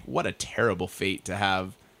 Like what a terrible fate to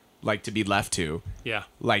have, like to be left to. Yeah.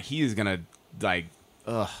 Like he is gonna like,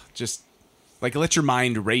 just like let your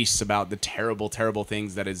mind race about the terrible, terrible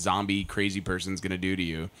things that a zombie crazy person's gonna do to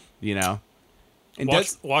you. You know. And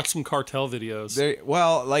Watch some cartel videos.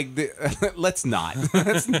 well, like let's not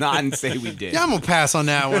say we did. Yeah, I'm gonna pass on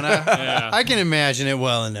that one. I can imagine it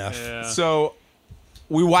well enough. Yeah. So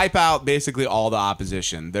we wipe out basically all the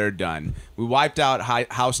opposition. They're done. We wiped out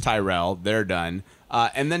House Tyrell. They're done.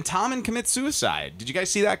 And then Tommen commits suicide. Did you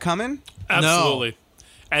guys see that coming? Absolutely.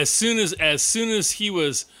 As soon as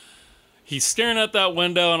he's staring at that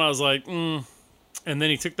window, and I was like, and then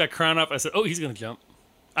he took that crown off. I said, oh, he's gonna jump.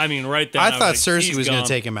 I mean, right then. I thought was like, Cersei he's was going gone.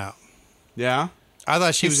 to take him out. Yeah. I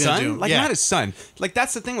thought she His was going to son? do Like, yeah. not his son. Like,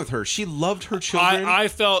 that's the thing with her. She loved her children. I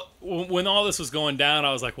felt when all this was going down,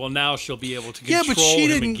 I was like, well, now she'll be able to Yeah, control but she him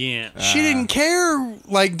didn't. again. She didn't care.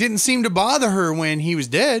 Like, didn't seem to bother her when he was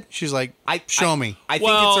dead. She's like, show me. I think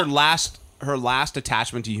Well- it's her last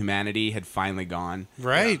attachment to humanity had finally gone.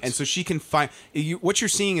 Right. And so she can find what you're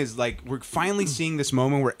seeing is like we're finally seeing this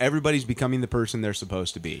moment where everybody's becoming the person they're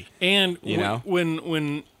supposed to be. And You know?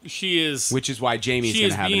 when she is, Which is why Jamie's she going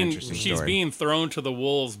is to have being an interesting she's story. being thrown to the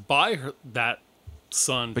wolves by that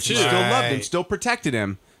son But too. she still loved him, Right. still protected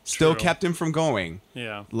him, still True. kept him from going.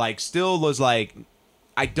 Yeah. Like, still was like,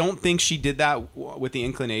 I don't think she did that with the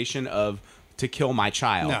inclination of to kill my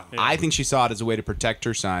child. No. Yeah. I think she saw it as a way to protect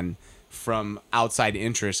her son from outside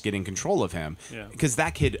interests getting control of him. Yeah. Because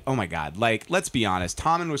that kid, oh my God, like, let's be honest,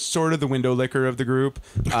 Tommen was sort of the window licker of the group.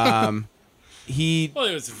 He Well,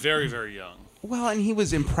 he was very, very young. Well, and he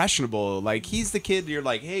was impressionable. Like, he's the kid you're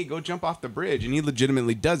like, hey, go jump off the bridge. And he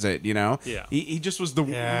legitimately does it, you know? Yeah. He just was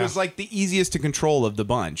Yeah. he was like the easiest to control of the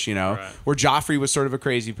bunch, you know? Right. Where Joffrey was sort of a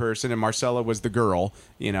crazy person and Marcella was the girl,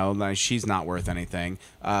 you know? Like, she's not worth anything.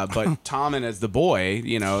 But Tommen as the boy,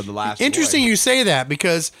 you know, the last Interesting boy. you say that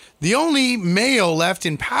because the only male left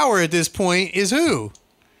in power at this point is who?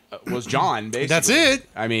 Was Jon, basically. That's it.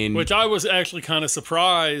 I mean, Which I was actually kind of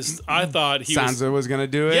surprised. I thought he was. Sansa was going to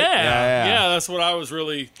do it? Yeah, that's what I was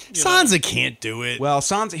really. You know, Sansa can't do it. Well,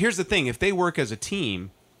 Sansa, here's the thing. If they work as a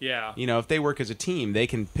team, yeah. you know, if they work as a team, they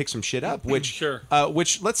can pick some shit up. Which, Sure.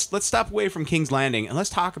 Which let's stop away from King's Landing and let's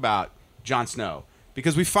talk about Jon Snow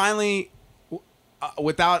because we finally,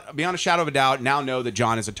 beyond a shadow of a doubt, now know that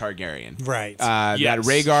Jon is a Targaryen. Right. That Yes.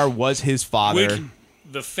 Rhaegar was his father Which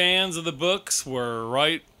the fans of the books were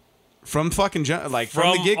right from fucking from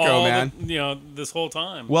the get go, all man. this whole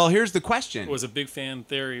time. Well, here's the question. was a big fan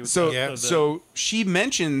theory. So, Yeah. so she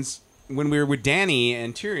mentions when we were with Dany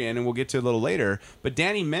and Tyrion, and we'll get to it a little later. But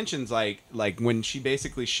Dany mentions like when she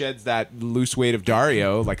basically sheds that loose weight of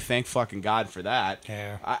Dario. Like, thank fucking God for that.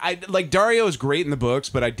 Yeah. I like Dario is great in the books,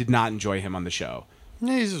 but I did not enjoy him on the show.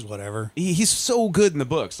 Yeah, he's just whatever. He's so good in the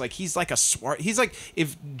books. Like he's like he's like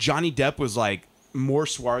if Johnny Depp was like more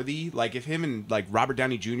swarthy, like if him and like Robert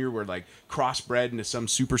Downey Jr. were like crossbred into some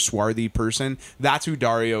super swarthy person, that's who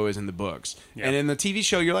Dario is in the books. Yeah. And in the TV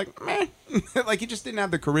show, you're like, meh. Like he just didn't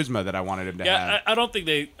have the charisma that I wanted him to have. Yeah, I don't think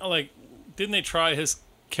they Didn't they try his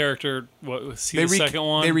character? What was he? The second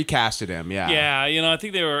one. They recasted him. Yeah. Yeah, I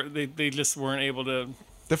think they just weren't able to.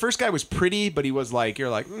 The first guy was pretty, but he was like, you're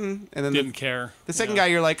like, and then Didn't care. the second Yeah. guy,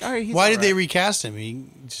 you're like, all right. He's Why all did they right. recast him? He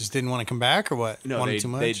just didn't want to come back or what? No, Wanted too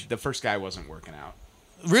much? the first guy wasn't working out.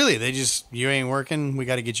 Really? They just, you ain't working, we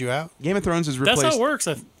got to get you out? Game of Thrones is replaced. That's how it works.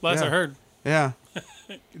 Last Yeah. I heard, Yeah.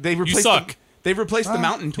 They replaced suck. They've replaced the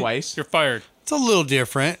mountain twice. you're fired. It's a little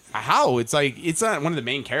different. How? It's like it's not one of the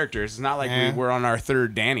main characters. It's not like Yeah. we're on our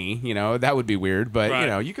third Dany. You know that would be weird. But Right. you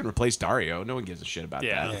know you can replace Dario. No one gives a shit about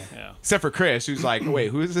Yeah, that. yeah. Except for Chris, who's like,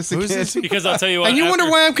 wait, who is this again? Who's this? Because I'll tell you what. And you wonder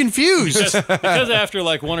why I'm confused. because after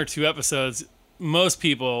like one or two episodes, most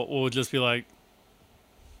people will just be like,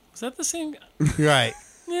 "Was that the same guy?" Right.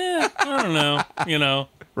 Yeah, I don't know. You know,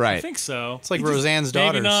 Right. I think so. It's like Roseanne's Maybe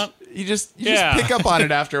daughters. not. You just Yeah. pick up on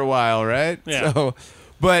it after a while, right? Yeah. So,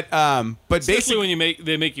 but Especially basically, when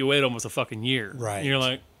they make you wait almost a fucking year. Right. And you're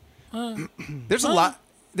like, there's a lot.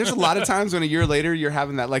 There's a lot of times when a year later you're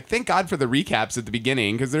having that. Like, thank God for the recaps at the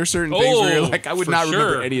beginning because there are certain things where you're Oh, like, I would for not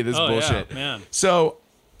remember sure. any of this Oh, yeah, bullshit. man. So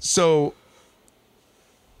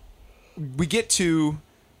we get to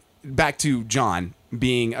back to Jon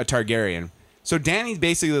being a Targaryen. So Dany's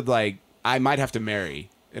basically like, I might have to marry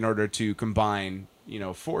in order to combine,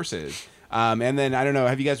 forces. And then I don't know.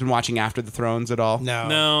 Have you guys been watching After the Thrones at all?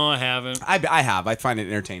 No, I haven't. I have. I find it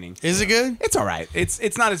entertaining. Is it good? It's all right.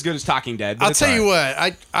 It's not as good as Talking Dead. But I'll it's tell all you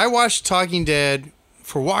right. what. I watched Talking Dead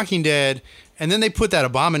for Walking Dead, and then they put that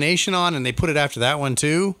Abomination on, and they put it after that one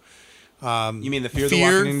too. You mean the Fear the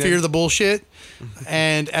Walking Dead? Fear the bullshit.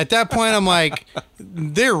 And at that point, I'm like,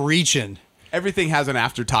 they're reaching. Everything has an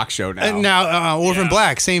after talk show now. And now Orphan Yeah.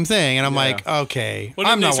 Black, same thing. And I'm Yeah. like, okay, What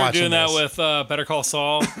did I'm they not start watching doing that this. with Better Call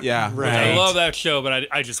Saul? Yeah, Right. I love that show, but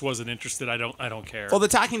I just wasn't interested. I don't care. Well, The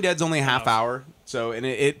Talking Dead's only a half hour, so and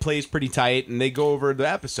it plays pretty tight, and they go over the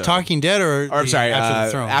episode. Talking Dead or I'm sorry, After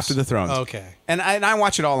the Thrones? After the Thrones. Okay. And I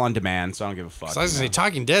watch it all on demand, so I don't give a fuck. So I was you going to say,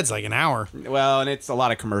 Talking Dead's like an hour. know? Well, and it's a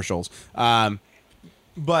lot of commercials.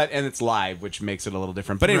 And it's live, which makes it a little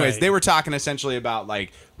different. But anyways, Right. they were talking essentially about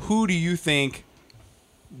like, who do you think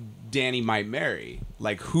Danny might marry?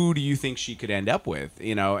 Like, who do you think she could end up with?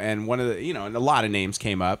 You know, and one of the, you know, and a lot of names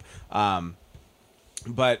came up.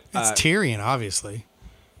 But It's Tyrion, obviously.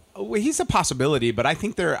 well, he's a possibility, but I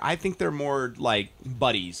think they're more like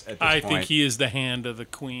buddies at this I point. think he is the hand of the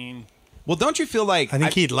queen. Well, don't you feel like I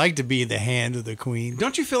think he'd like to be the hand of the queen.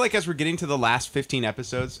 Don't you feel like as we're getting to the last 15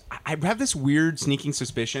 episodes, I have this weird sneaking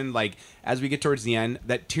suspicion, like as we get towards the end,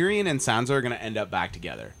 that Tyrion and Sansa are going to end up back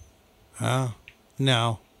together. Oh,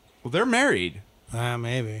 no. Well, they're married.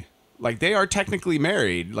 Maybe. Like they are technically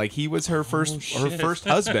married. Like he was her first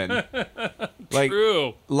husband. Like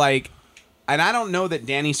True. and I don't know that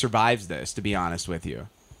Dany survives this, to be honest with you.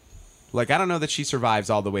 Like I don't know that she survives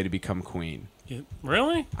all the way to become queen.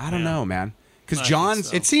 Really? I don't know, man. Because I think John's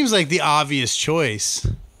so. It seems like the obvious choice.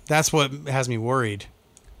 That's what has me worried.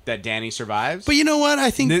 that Dany survives. But you know what?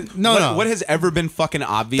 I think What has ever been fucking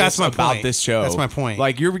obvious That's my about point. this show? That's my point.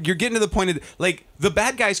 Like you're getting to the point of like the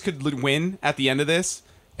bad guys could win at the end of this,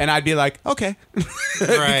 and I'd be like, okay,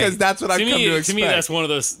 because that's what I've come to expect. To me, that's one of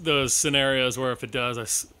those scenarios where if it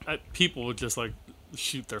does, people would just like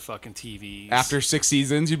shoot their fucking TVs After 6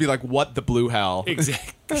 seasons, you'd be like, what the blue hell?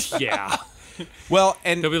 Exactly. Yeah. Well,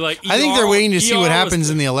 and They'll be like, I think they're waiting to see what ER happens was-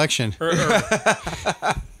 in the election.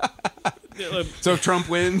 so if Trump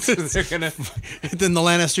wins, they're gonna Then the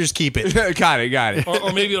Lannisters keep it. got it.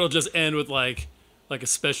 or maybe it'll just end with like a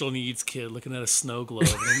special needs kid looking at a snow globe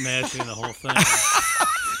and imagining the whole thing.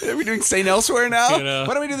 Are we doing St. Elsewhere now? You know.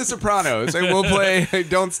 Why don't we do The Sopranos? And we'll play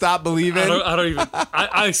Don't Stop Believing. I don't even.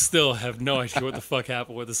 I still have no idea what the fuck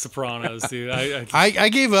happened with The Sopranos, dude. I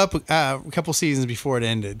gave up a couple seasons before it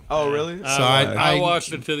ended. Oh, really? So I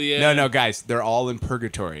watched it to the end. No, guys, they're all in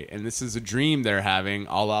purgatory, and this is a dream they're having,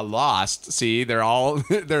 a la Lost. See, they're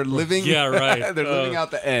living. Yeah, right. they're living out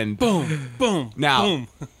the end. Boom, boom. Now, boom.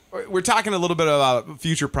 we're talking a little bit about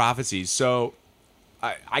future prophecies. So,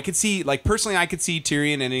 I could see, like personally, I could see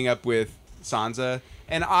Tyrion ending up with Sansa,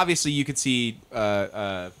 and obviously, you could see,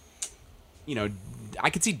 I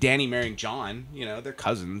could see Dany marrying Jon. You know, they're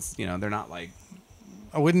cousins. You know, they're not like.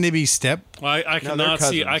 Wouldn't they be step? I they're cannot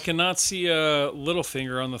see. cousins. I cannot see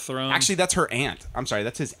Littlefinger on the throne. Actually, that's her aunt. I'm sorry,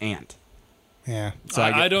 that's his aunt. Yeah. So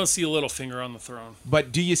I don't see Littlefinger on the throne.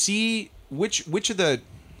 But do you see which of the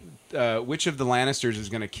Lannisters is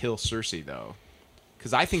going to kill Cersei though?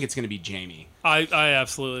 Because I think it's going to be Jaime. I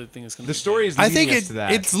absolutely think it's going to The be story is I leading think us to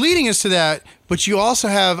that. it's leading us to that, but you also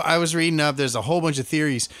have, I was reading up, there's a whole bunch of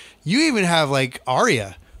theories. You even have like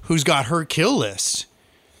Arya, who's got her kill list,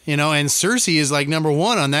 and Cersei is like number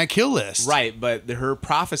one on that kill list. right, but her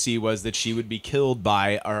prophecy was that she would be killed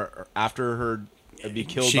by, or after her, be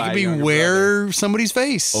killed She by could a be younger wear somebody's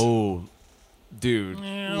face. brother. Oh, dude.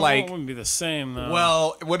 Yeah, like, it wouldn't be the same though.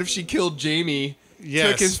 well, what if she killed Jaime,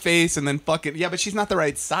 Yes. took his face, and then fucking, yeah, but she's not the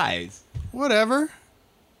right size. Whatever.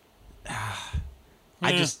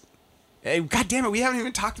 I just, hey, God damn it, we haven't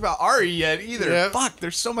even talked about Arya yet either. Yeah. Fuck,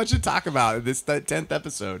 there's so much to talk about in this 10th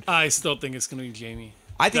episode. I still think it's going to be Jaime.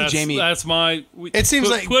 I think Jaime. That's my. It seems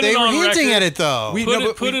like they were hinting at it though.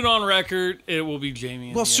 Put it on record. It will be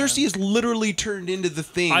Jaime. Well, Cersei is literally turned into the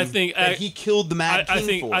thing. I think that he killed the Mad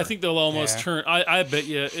King for. I think they'll almost Yeah. turn. I bet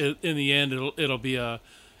you in the end it'll be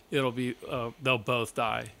they'll both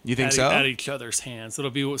die. You think at, so? At each other's hands.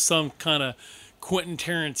 It'll be some kind of Quentin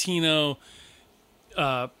Tarantino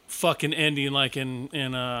fucking ending like in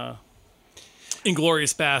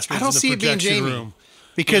Inglourious Bastards. I don't in the see it being projection Jaime. room.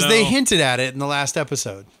 Because You they know? hinted at it in the last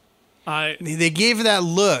episode. They gave that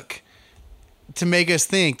look to make us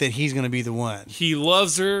think that he's going to be the one. He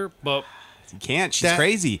loves her, but You can't. She's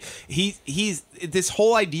crazy. He's this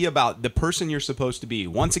whole idea about the person you're supposed to be.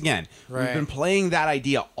 Once again, we've been playing that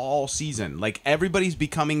idea all season. Like, everybody's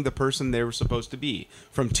becoming the person they were supposed to be.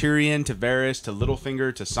 From Tyrion to Varys to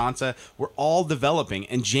Littlefinger to Sansa, we're all developing,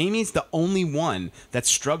 and Jaime's the only one that's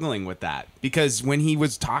struggling with that. Because when he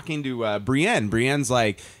was talking to Brienne's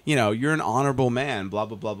like, you know, you're an honorable man, blah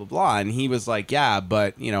blah blah blah blah, and he was like, yeah,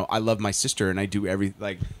 but you know, I love my sister and I do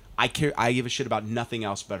everything. I give a shit about nothing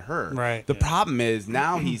else but her. Right. The problem is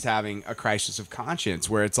now he's having a crisis of conscience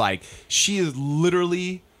where it's like she is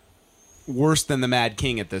literally worse than the Mad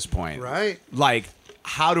King at this point. Right. Like,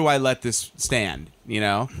 how do I let this stand? You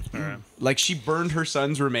know? Right. Like, she burned her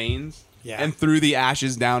son's remains and Yeah. threw the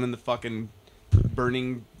ashes down in the fucking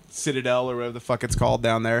burning citadel or whatever the fuck it's called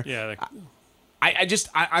down there. Yeah.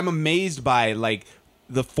 I'm amazed by like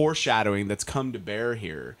the foreshadowing that's come to bear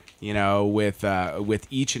here, you know, with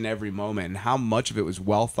each and every moment, and how much of it was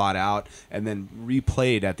well thought out and then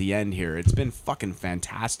replayed at the end here. It's been fucking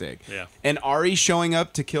fantastic. Yeah. And Ari showing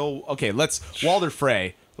up to kill. Okay, Walder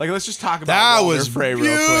Frey. Like, let's just talk about That Walder was Frey real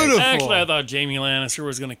beautiful. quick. Actually, I thought Jaime Lannister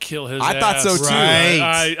was going to kill his I thought so, too.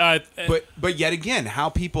 Right. But yet again,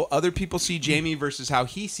 how other people see Jaime versus how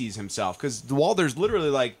he sees himself. Because Walder's literally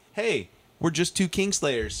like, hey, we're just two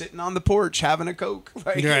Kingslayers sitting on the porch having a Coke.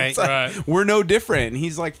 Like, it's like, Right. we're no different. And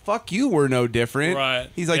he's like, fuck you, we're no different. Right.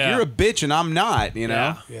 He's like, Yeah. you're a bitch and I'm not, you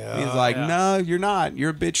know? Yeah. He's like, Yeah. no, you're not. You're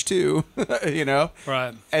a bitch too, you know?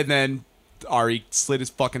 Right. And then Ari slit his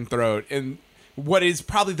fucking throat. And what is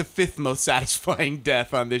probably the 5th most satisfying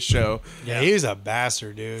death on this show. Yeah, he was a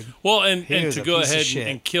bastard, dude. Well, and was to a go piece of ahead shit.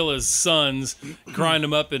 and kill his sons, grind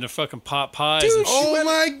them up into fucking pot pies, and Oh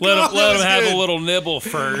my god! let him that have was a good. little nibble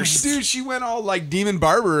first. Dude, she went all like Demon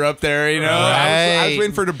Barber up there, you know? Right. I was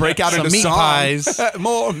waiting for her to break out Some into meat song. pies.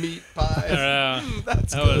 More meat pies.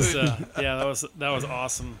 That was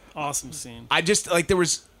awesome scene. I just like there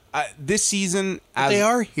was this season. They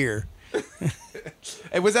are here.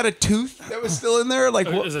 Was that a tooth that was still in there? Like,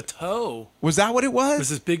 It what, was a toe. was that what it It was was?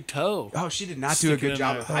 his big toe. Oh, she did not do a Stick it good in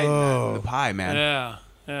job there. of hiding that in the pie, man.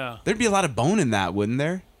 Yeah. There'd be a lot of bone in that, wouldn't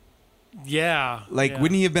there? Yeah. Like, yeah.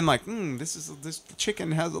 wouldn't he have been like, this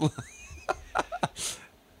chicken has a.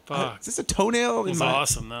 Fuck. Is this a toenail? It was in my-"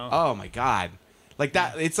 awesome though. Oh my god. Like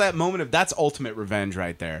that, it's that moment of that's ultimate revenge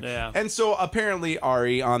right there. Yeah. And so apparently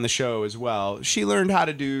Ari on the show as well, she learned how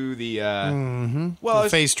to do the well The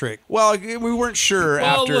face trick. Well, we weren't sure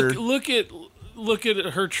Well, after look at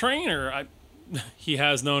her trainer. He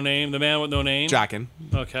has no name. The man with no name. Jaqen.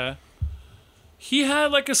 Okay. He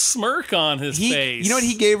had like a smirk on his face. You know what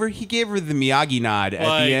he gave her? He gave her the Miyagi nod at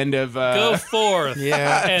Like, the end of Go forth,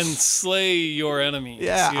 Yeah. and slay your enemies.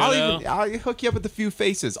 yeah, you know? I'll hook you up with a few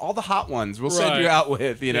faces, all the hot ones. We'll send Right. you out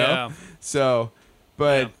with, you know. Yeah. So,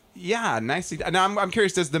 but yeah, nicely. Now I'm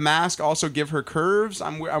curious. Does the mask also give her curves?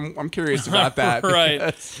 I'm curious about that. Right.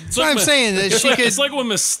 because- It's what I'm saying, that It's she like, could- it's like when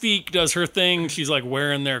Mystique does her thing. She's like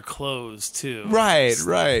wearing their clothes too. Right, It's,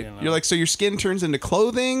 right. you know. You're like, so your skin turns into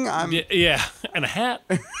clothing. Yeah, and a hat.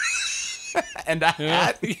 And a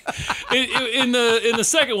hat. in the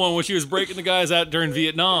second one, when she was breaking the guys out during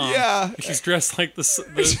Vietnam, Yeah. she's dressed like the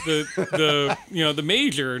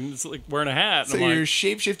major, and it's like wearing a hat. So And I'm your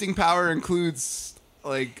shape shifting power includes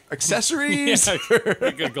like accessories. like, yeah,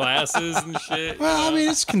 good glasses and shit. Well, I mean,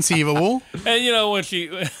 it's conceivable. And you know when she,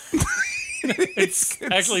 it's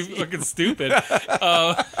actually fucking stupid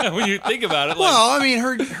when you think about it. Like, Well, I mean,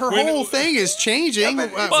 her When- whole thing is changing.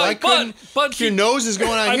 Why couldn't but your she- nose is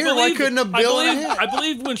going on here? Why couldn't a bill and a hat? I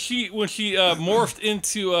believe when she morphed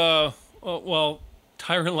into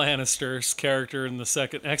Tyrion Lannister's character in the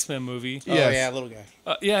second X-Men movie. Yes. Oh yeah, little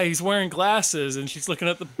guy. Yeah, he's wearing glasses, and she's looking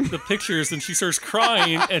at the pictures, and she starts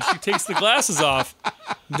crying, and she takes the glasses off.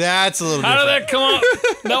 That's a little How did different. that come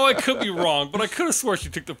off? Now I could be wrong, but I could have swore she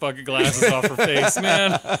took the fucking glasses off her face,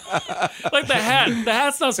 man. Like the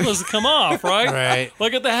hat's not supposed to come off, right? Right.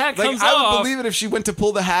 Like if the hat Like comes I would off, believe it if she went to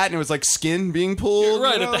pull the hat and it was like skin being pulled.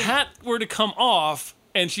 right? you If know? the hat were to come off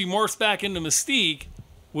and she morphs back into Mystique,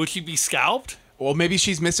 would she be scalped? Well, maybe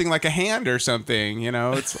she's missing like a hand or something. You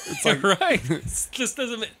know, it's like Right? It just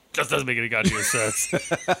doesn't make any goddamn sense.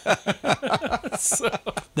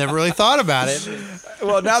 Never really thought about it.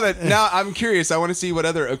 well now I'm curious. I want to see what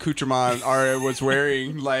other accoutrement Arya was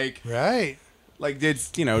wearing. Like Right. does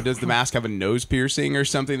the mask have a nose piercing or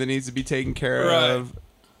something that needs to be taken care Right. of?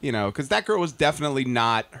 You know, because that girl was definitely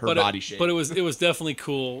not her body shape. But it was definitely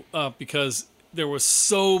cool because there was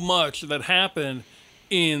so much that happened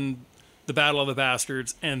in the Battle of the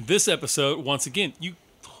Bastards, and this episode, once again, you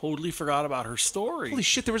totally forgot about her story. Holy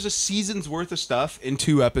shit, there was a season's worth of stuff in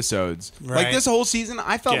 2 episodes. Like Right. this whole season,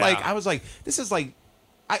 I felt Yeah. like I was like, this is like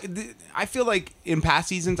I feel like in past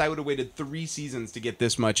seasons I would have waited 3 seasons to get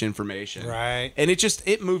this much information. Right. And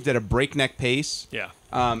it moved at a breakneck pace. Yeah.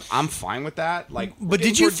 I'm fine with that. Like, But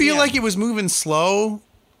did you feel like it was moving slow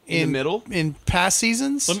in the middle? in past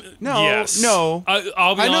seasons? No, Yes. no.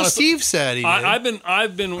 I'll be I know honest. Steve said he did.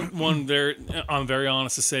 I've been one very. I'm very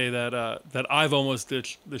honest to say that that I've almost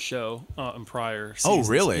ditched the show in prior seasons.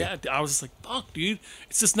 really? Yeah, I was just like, fuck, dude,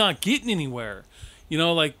 it's just not getting anywhere. You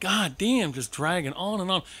know, like, god damn, just dragging on and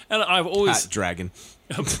on. And I've always Hot dragon.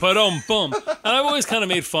 but boom. And I've always kind of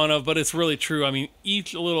made fun of, but it's really true. I mean,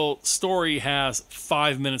 each little story has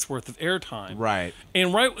 5 minutes worth of airtime. Right.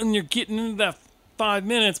 And right when you're getting into that 5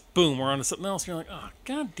 minutes, boom, we're on to something else. You're like, oh,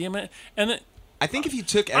 god damn it. And then I think if you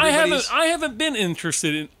took everybody's... I haven't been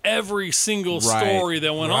interested in every single story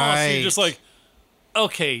that went on. So you're just like,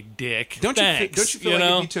 okay, dick. Don't thanks, you feel like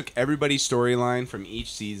if you took everybody's storyline from each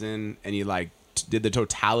season and you like did the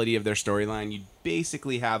totality of their storyline, you'd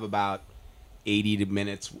basically have about 80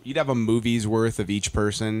 minutes. You'd have a movie's worth of each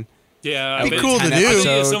person. Yeah, It'd be I cool to think do.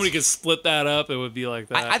 if somebody could split that up, it would be like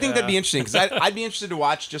that. I think that'd be interesting because I'd be interested to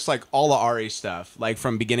watch just like all the Ari stuff, like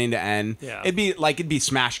from beginning to end. Yeah. It'd be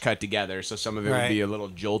smash cut together, so some of it would be a little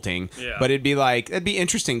jolting. Yeah. But it'd be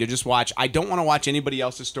interesting to just watch. I don't want to watch anybody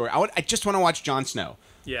else's story. I just want to watch Jon Snow.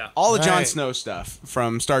 Yeah. All the Jon Right. Snow stuff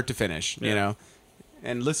from start to finish. You Yeah. know.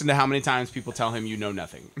 And listen to how many times people tell him you know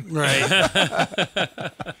nothing. Right.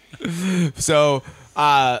 So,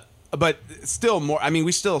 but still more. I mean,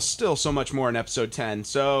 we still so much more in episode 10.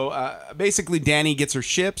 So basically, Dany gets her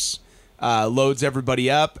ships, loads everybody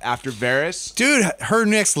up after Varys. Dude, her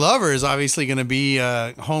next lover is obviously going to be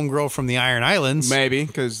a homegirl from the Iron Islands. Maybe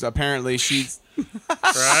because apparently she's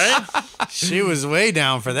Right? She was way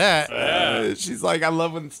down for that. she's like, I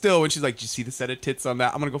love when she's like, "Do you see the set of tits on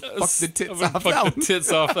that? I'm gonna go fuck the tits I'm gonna off fuck that the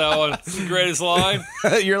tits off that one. It's the greatest line.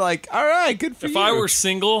 one." You're like, all right, good for you. If I were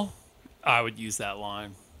single, I would use that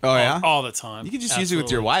line. Oh, yeah? all the time. you could just use it with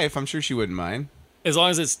your Absolutely. wife. I'm sure she wouldn't mind. As long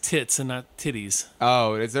as it's tits and not titties.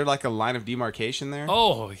 Oh, is there like a line of demarcation there?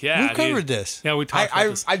 Oh yeah, Who covered dude. this? Yeah, we talked about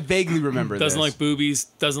this. I vaguely remember Doesn't this. like boobies.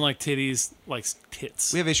 Doesn't like titties. Likes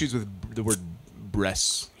tits. We have issues with the word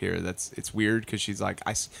breasts here. It's weird because she's like,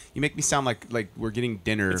 you make me sound like we're getting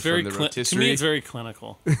dinner It's very from the to rotisserie. me. It's very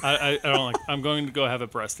clinical. I don't like. I'm going to go have a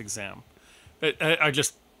breast exam. It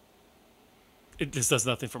just does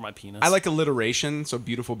nothing for my penis. I like alliteration, so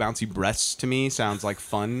beautiful bouncy breasts to me sounds like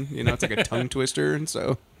fun. You know, it's like a tongue twister, and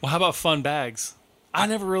so Well, how about fun bags? I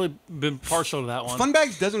never really been partial to that one. fun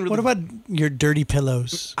bags doesn't really. What about your dirty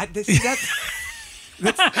pillows? see, that?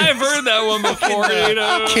 I've heard that one before. You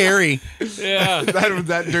know? Carrie, Yeah.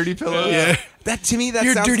 that dirty pillow. Yeah. That to me, that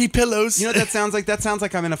your sounds, dirty pillows. You know what that sounds like? That sounds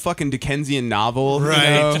like I'm in a fucking Dickensian novel,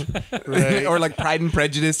 Right. You know? Right. Or like Pride and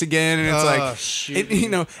Prejudice again, and it's like, shoot. you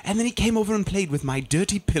know. And then he came over and played with my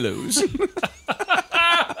dirty pillows.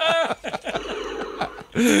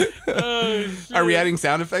 Are we adding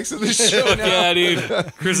sound effects to the show now? Yeah,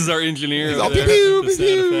 dude. Chris is our engineer. all over there. pew, The sound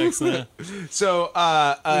pew. effects, yeah. So,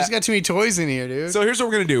 He's got too many toys in here, dude. so here's what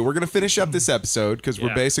we're gonna do. We're gonna finish up this episode because we're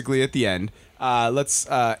Yeah. basically at the end. Let's.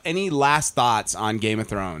 Any last thoughts on Game of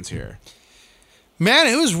Thrones here? Man,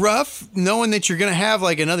 it was rough knowing that you're gonna have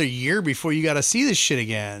like another year before you got to see this shit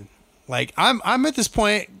again. Like I'm at this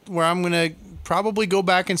point where I'm gonna probably go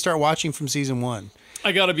back and start watching from season 1.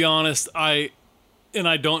 I gotta be honest. I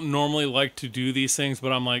don't normally like to do these things,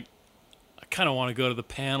 but I'm like, I kind of want to go to the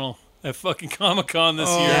panel at fucking Comic-Con this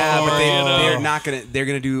year. Yeah, but you know? they're not gonna. They're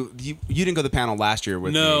gonna do. You didn't go to the panel last year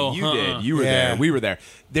with No, me. You uh-uh. did. You were Yeah. there. We were there.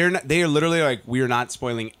 They are literally like, we are not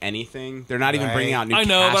spoiling anything. They're not even Right. bringing out new I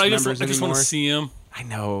know, cast but I members just want anymore. to see him. I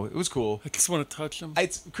know, it was cool. I just want to touch him.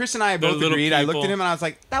 It's Chris and I They're both little agreed. I looked people. at him and I was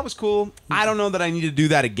like, that was cool. I don't know that I need to do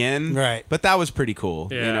that again. Right. But that was pretty cool.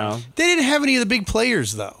 You Yeah. know, They didn't have any of the big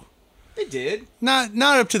players though. they did. Not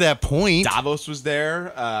up to that point. Davos was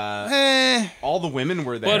there. All the women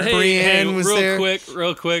were there. But hey, Brienne was real there.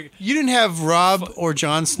 quick. You didn't have Rob or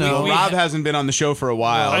Jon Snow. we- Rob hasn't been on the show for a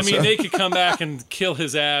while. I mean, so- they could come back and kill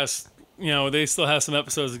his ass. You know, they still have some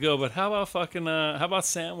episodes to go. But how about how about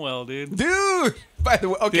Samwell, dude? dude. By the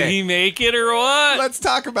way, okay. Did he make it or what? Let's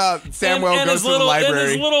talk about Samwell and goes his to little, the And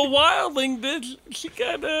library. his little wildling, did she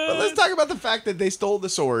got? But let's talk about the fact that they stole the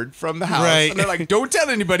sword from the house, Right. and they're like, "Don't tell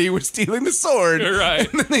anybody we're stealing the sword." Right.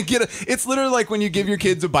 And then they get it's literally like when you give your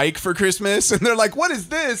kids a bike for Christmas, and they're like, "What is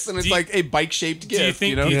this?" And it's you- like a bike-shaped gift. Do you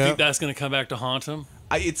think? know? Do you Yeah. think that's going to come back to haunt him?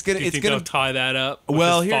 It's gonna. Do you It's think gonna. they'll tie that up? With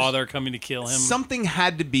Well, his here's- father coming to kill him. Something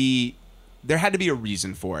had to be there had to be a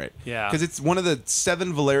reason for it. Yeah. Because it's one of the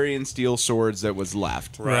 7 Valyrian steel swords that was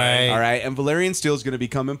left. Right. All right. And Valyrian steel is going to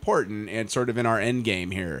become important and sort of in our end game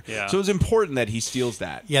here. Yeah. So it was important that he steals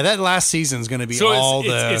that. Yeah, that last season's going to be So all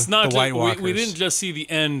it's not the White Walkers. we didn't just see the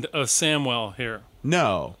end of Samwell here.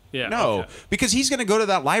 No. Yeah, No. okay. Because he's going to go to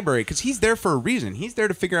that library because he's there for a reason. He's there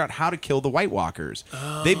to figure out how to kill the White Walkers.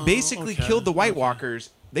 They basically killed the White Walkers.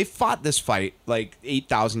 They fought this fight like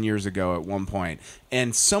 8,000 years ago at one point.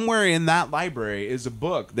 And somewhere in that library is a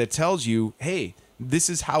book that tells you, hey, this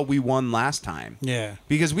is how we won last time. Yeah.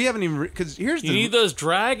 Because we haven't even... Because here's You need those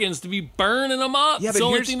dragons to be burning them up. Yeah, it's but the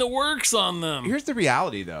only here's- thing that works on them. Here's the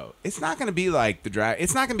reality, though. It's not going to be like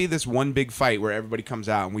it's not going to be this one big fight where everybody comes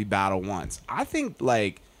out and we battle once. I think,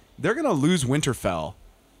 like, they're going to lose Winterfell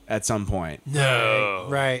at some point. No.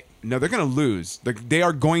 Right. No, they're going to lose. They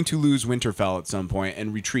are going to lose Winterfell at some point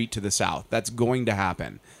and retreat to the south. That's going to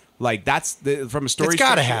happen. Like, that's from a story. It's gotta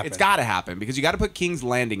structure, happen. It's got to happen because you got to put King's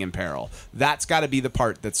Landing in peril. That's got to be the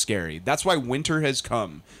part that's scary. That's why winter has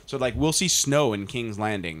come. So, like, we'll see snow in King's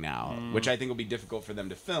Landing now, which I think will be difficult for them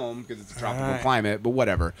to film because it's a tropical climate. But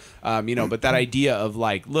whatever, But that idea of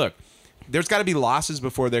like, look, there's got to be losses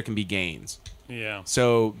before there can be gains. Yeah.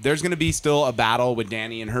 So there's going to be still a battle with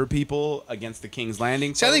Dany and her people against the King's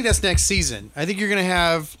Landing. So I think that's next season. I think you're going to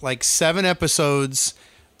have like 7 episodes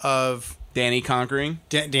of Dany conquering.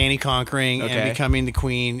 Dany conquering Okay. and becoming the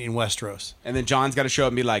queen in Westeros. And then John's got to show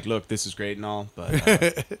up and be like, look, this is great and all,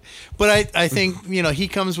 but But I think, he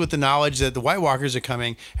comes with the knowledge that the White Walkers are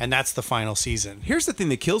coming, and that's the final season. here's the thing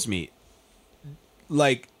that kills me.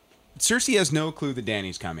 Like, Cersei has no clue that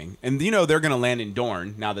Dany's coming. And, they're going to land in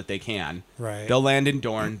Dorne now that they can. Right. They'll land in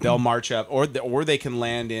Dorne. They'll march up. Or they can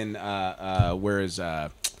land in,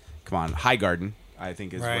 Highgarden, I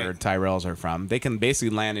think is Right. where Tyrells are from. They can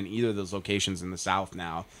basically land in either of those locations in the south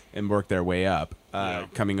now and work their way up,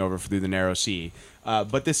 coming over through the Narrow Sea.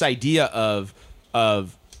 But this idea of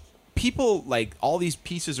people, like, all these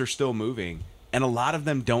pieces are still moving, and a lot of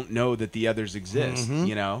them don't know that the others exist,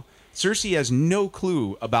 Cersei has no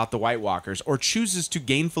clue about the White Walkers or chooses to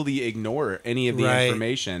gainfully ignore any of the Right.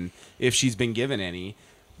 information if she's been given any.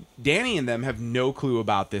 Dany and them have no clue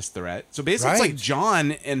about this threat. So basically, it's Right. like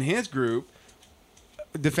Jon and his group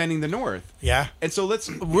defending the North. Yeah. And so let's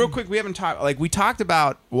real quick. We haven't talked. Like, we talked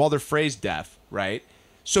about Walder Frey's death, right?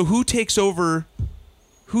 So who takes over?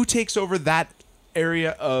 Who takes over that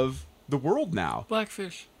area of the world now?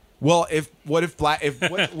 Blackfish. Well, what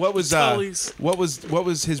was Tullies. what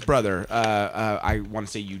was his brother? I want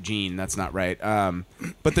to say Eugene. That's not right.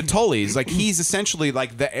 But the Tullys, like, he's essentially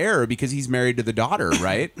like the heir because he's married to the daughter,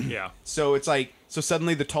 right? Yeah. So it's like, so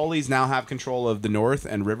suddenly the Tullys now have control of the North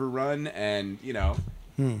and River Run, and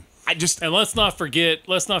I just And let's not forget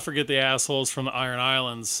the assholes from the Iron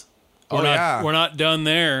Islands. We're not done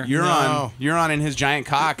there. Euron and his giant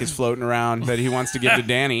cock is floating around that he wants to give to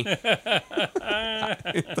Dany.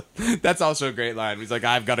 That's also a great line. He's like,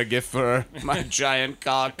 I've got a gift for my giant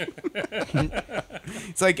cock.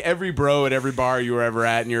 It's like every bro at every bar you were ever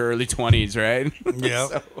at in your early 20s, right?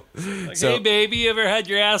 Yeah. Like, hey, baby, you ever had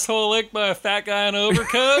your asshole licked by a fat guy in an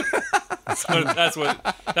overcoat? that's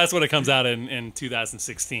what it comes out in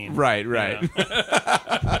 2016. Right.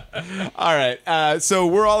 All right. So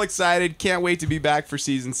we're all excited. Can't wait to be back for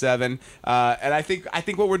season 7. And I think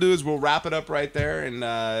what we'll do is we'll wrap it up right there. And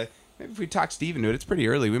maybe if we talk Steve into it, it's pretty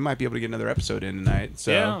early. We might be able to get another episode in tonight.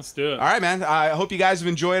 So Yeah, let's do it. All right, man. I hope you guys have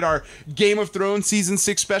enjoyed our Game of Thrones season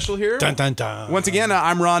 6 special here. Dun, dun, dun. Once again,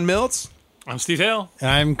 I'm Ron Miltz. I'm Steve Hale.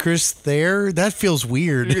 I'm Chris Thayer. That feels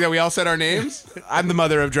weird. That we all said our names. I'm the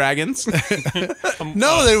mother of dragons.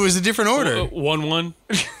 No, there was a different order. 1-1.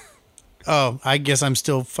 Oh, I guess I'm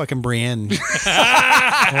still fucking Brienne.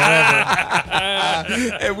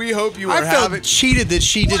 And we hope you are I felt having... cheated that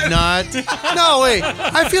she did not. No, wait.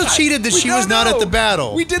 I feel cheated that she was not at the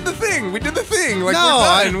battle. We did the thing. Like, no, we're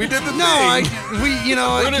done. We did the thing.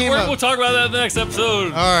 We'll talk about that in the next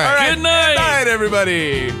episode. All right. Good night. Good night,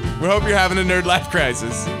 everybody. We hope you're having a nerd life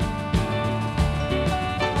crisis.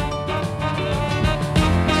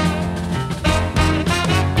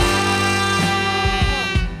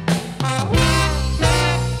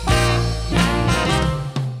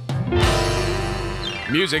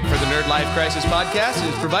 Music for the Nerd Life Crisis podcast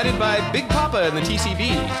is provided by Big Papa and the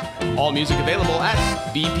TCB. All music available at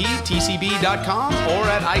bptcb.com or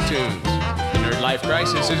at iTunes. The Nerd Life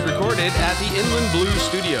Crisis is recorded at the Inland Blue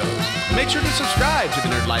Studios. Make sure to subscribe to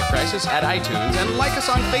the Nerd Life Crisis at iTunes and like us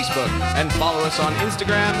on Facebook and follow us on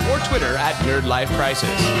Instagram or Twitter at Nerd Life Crisis.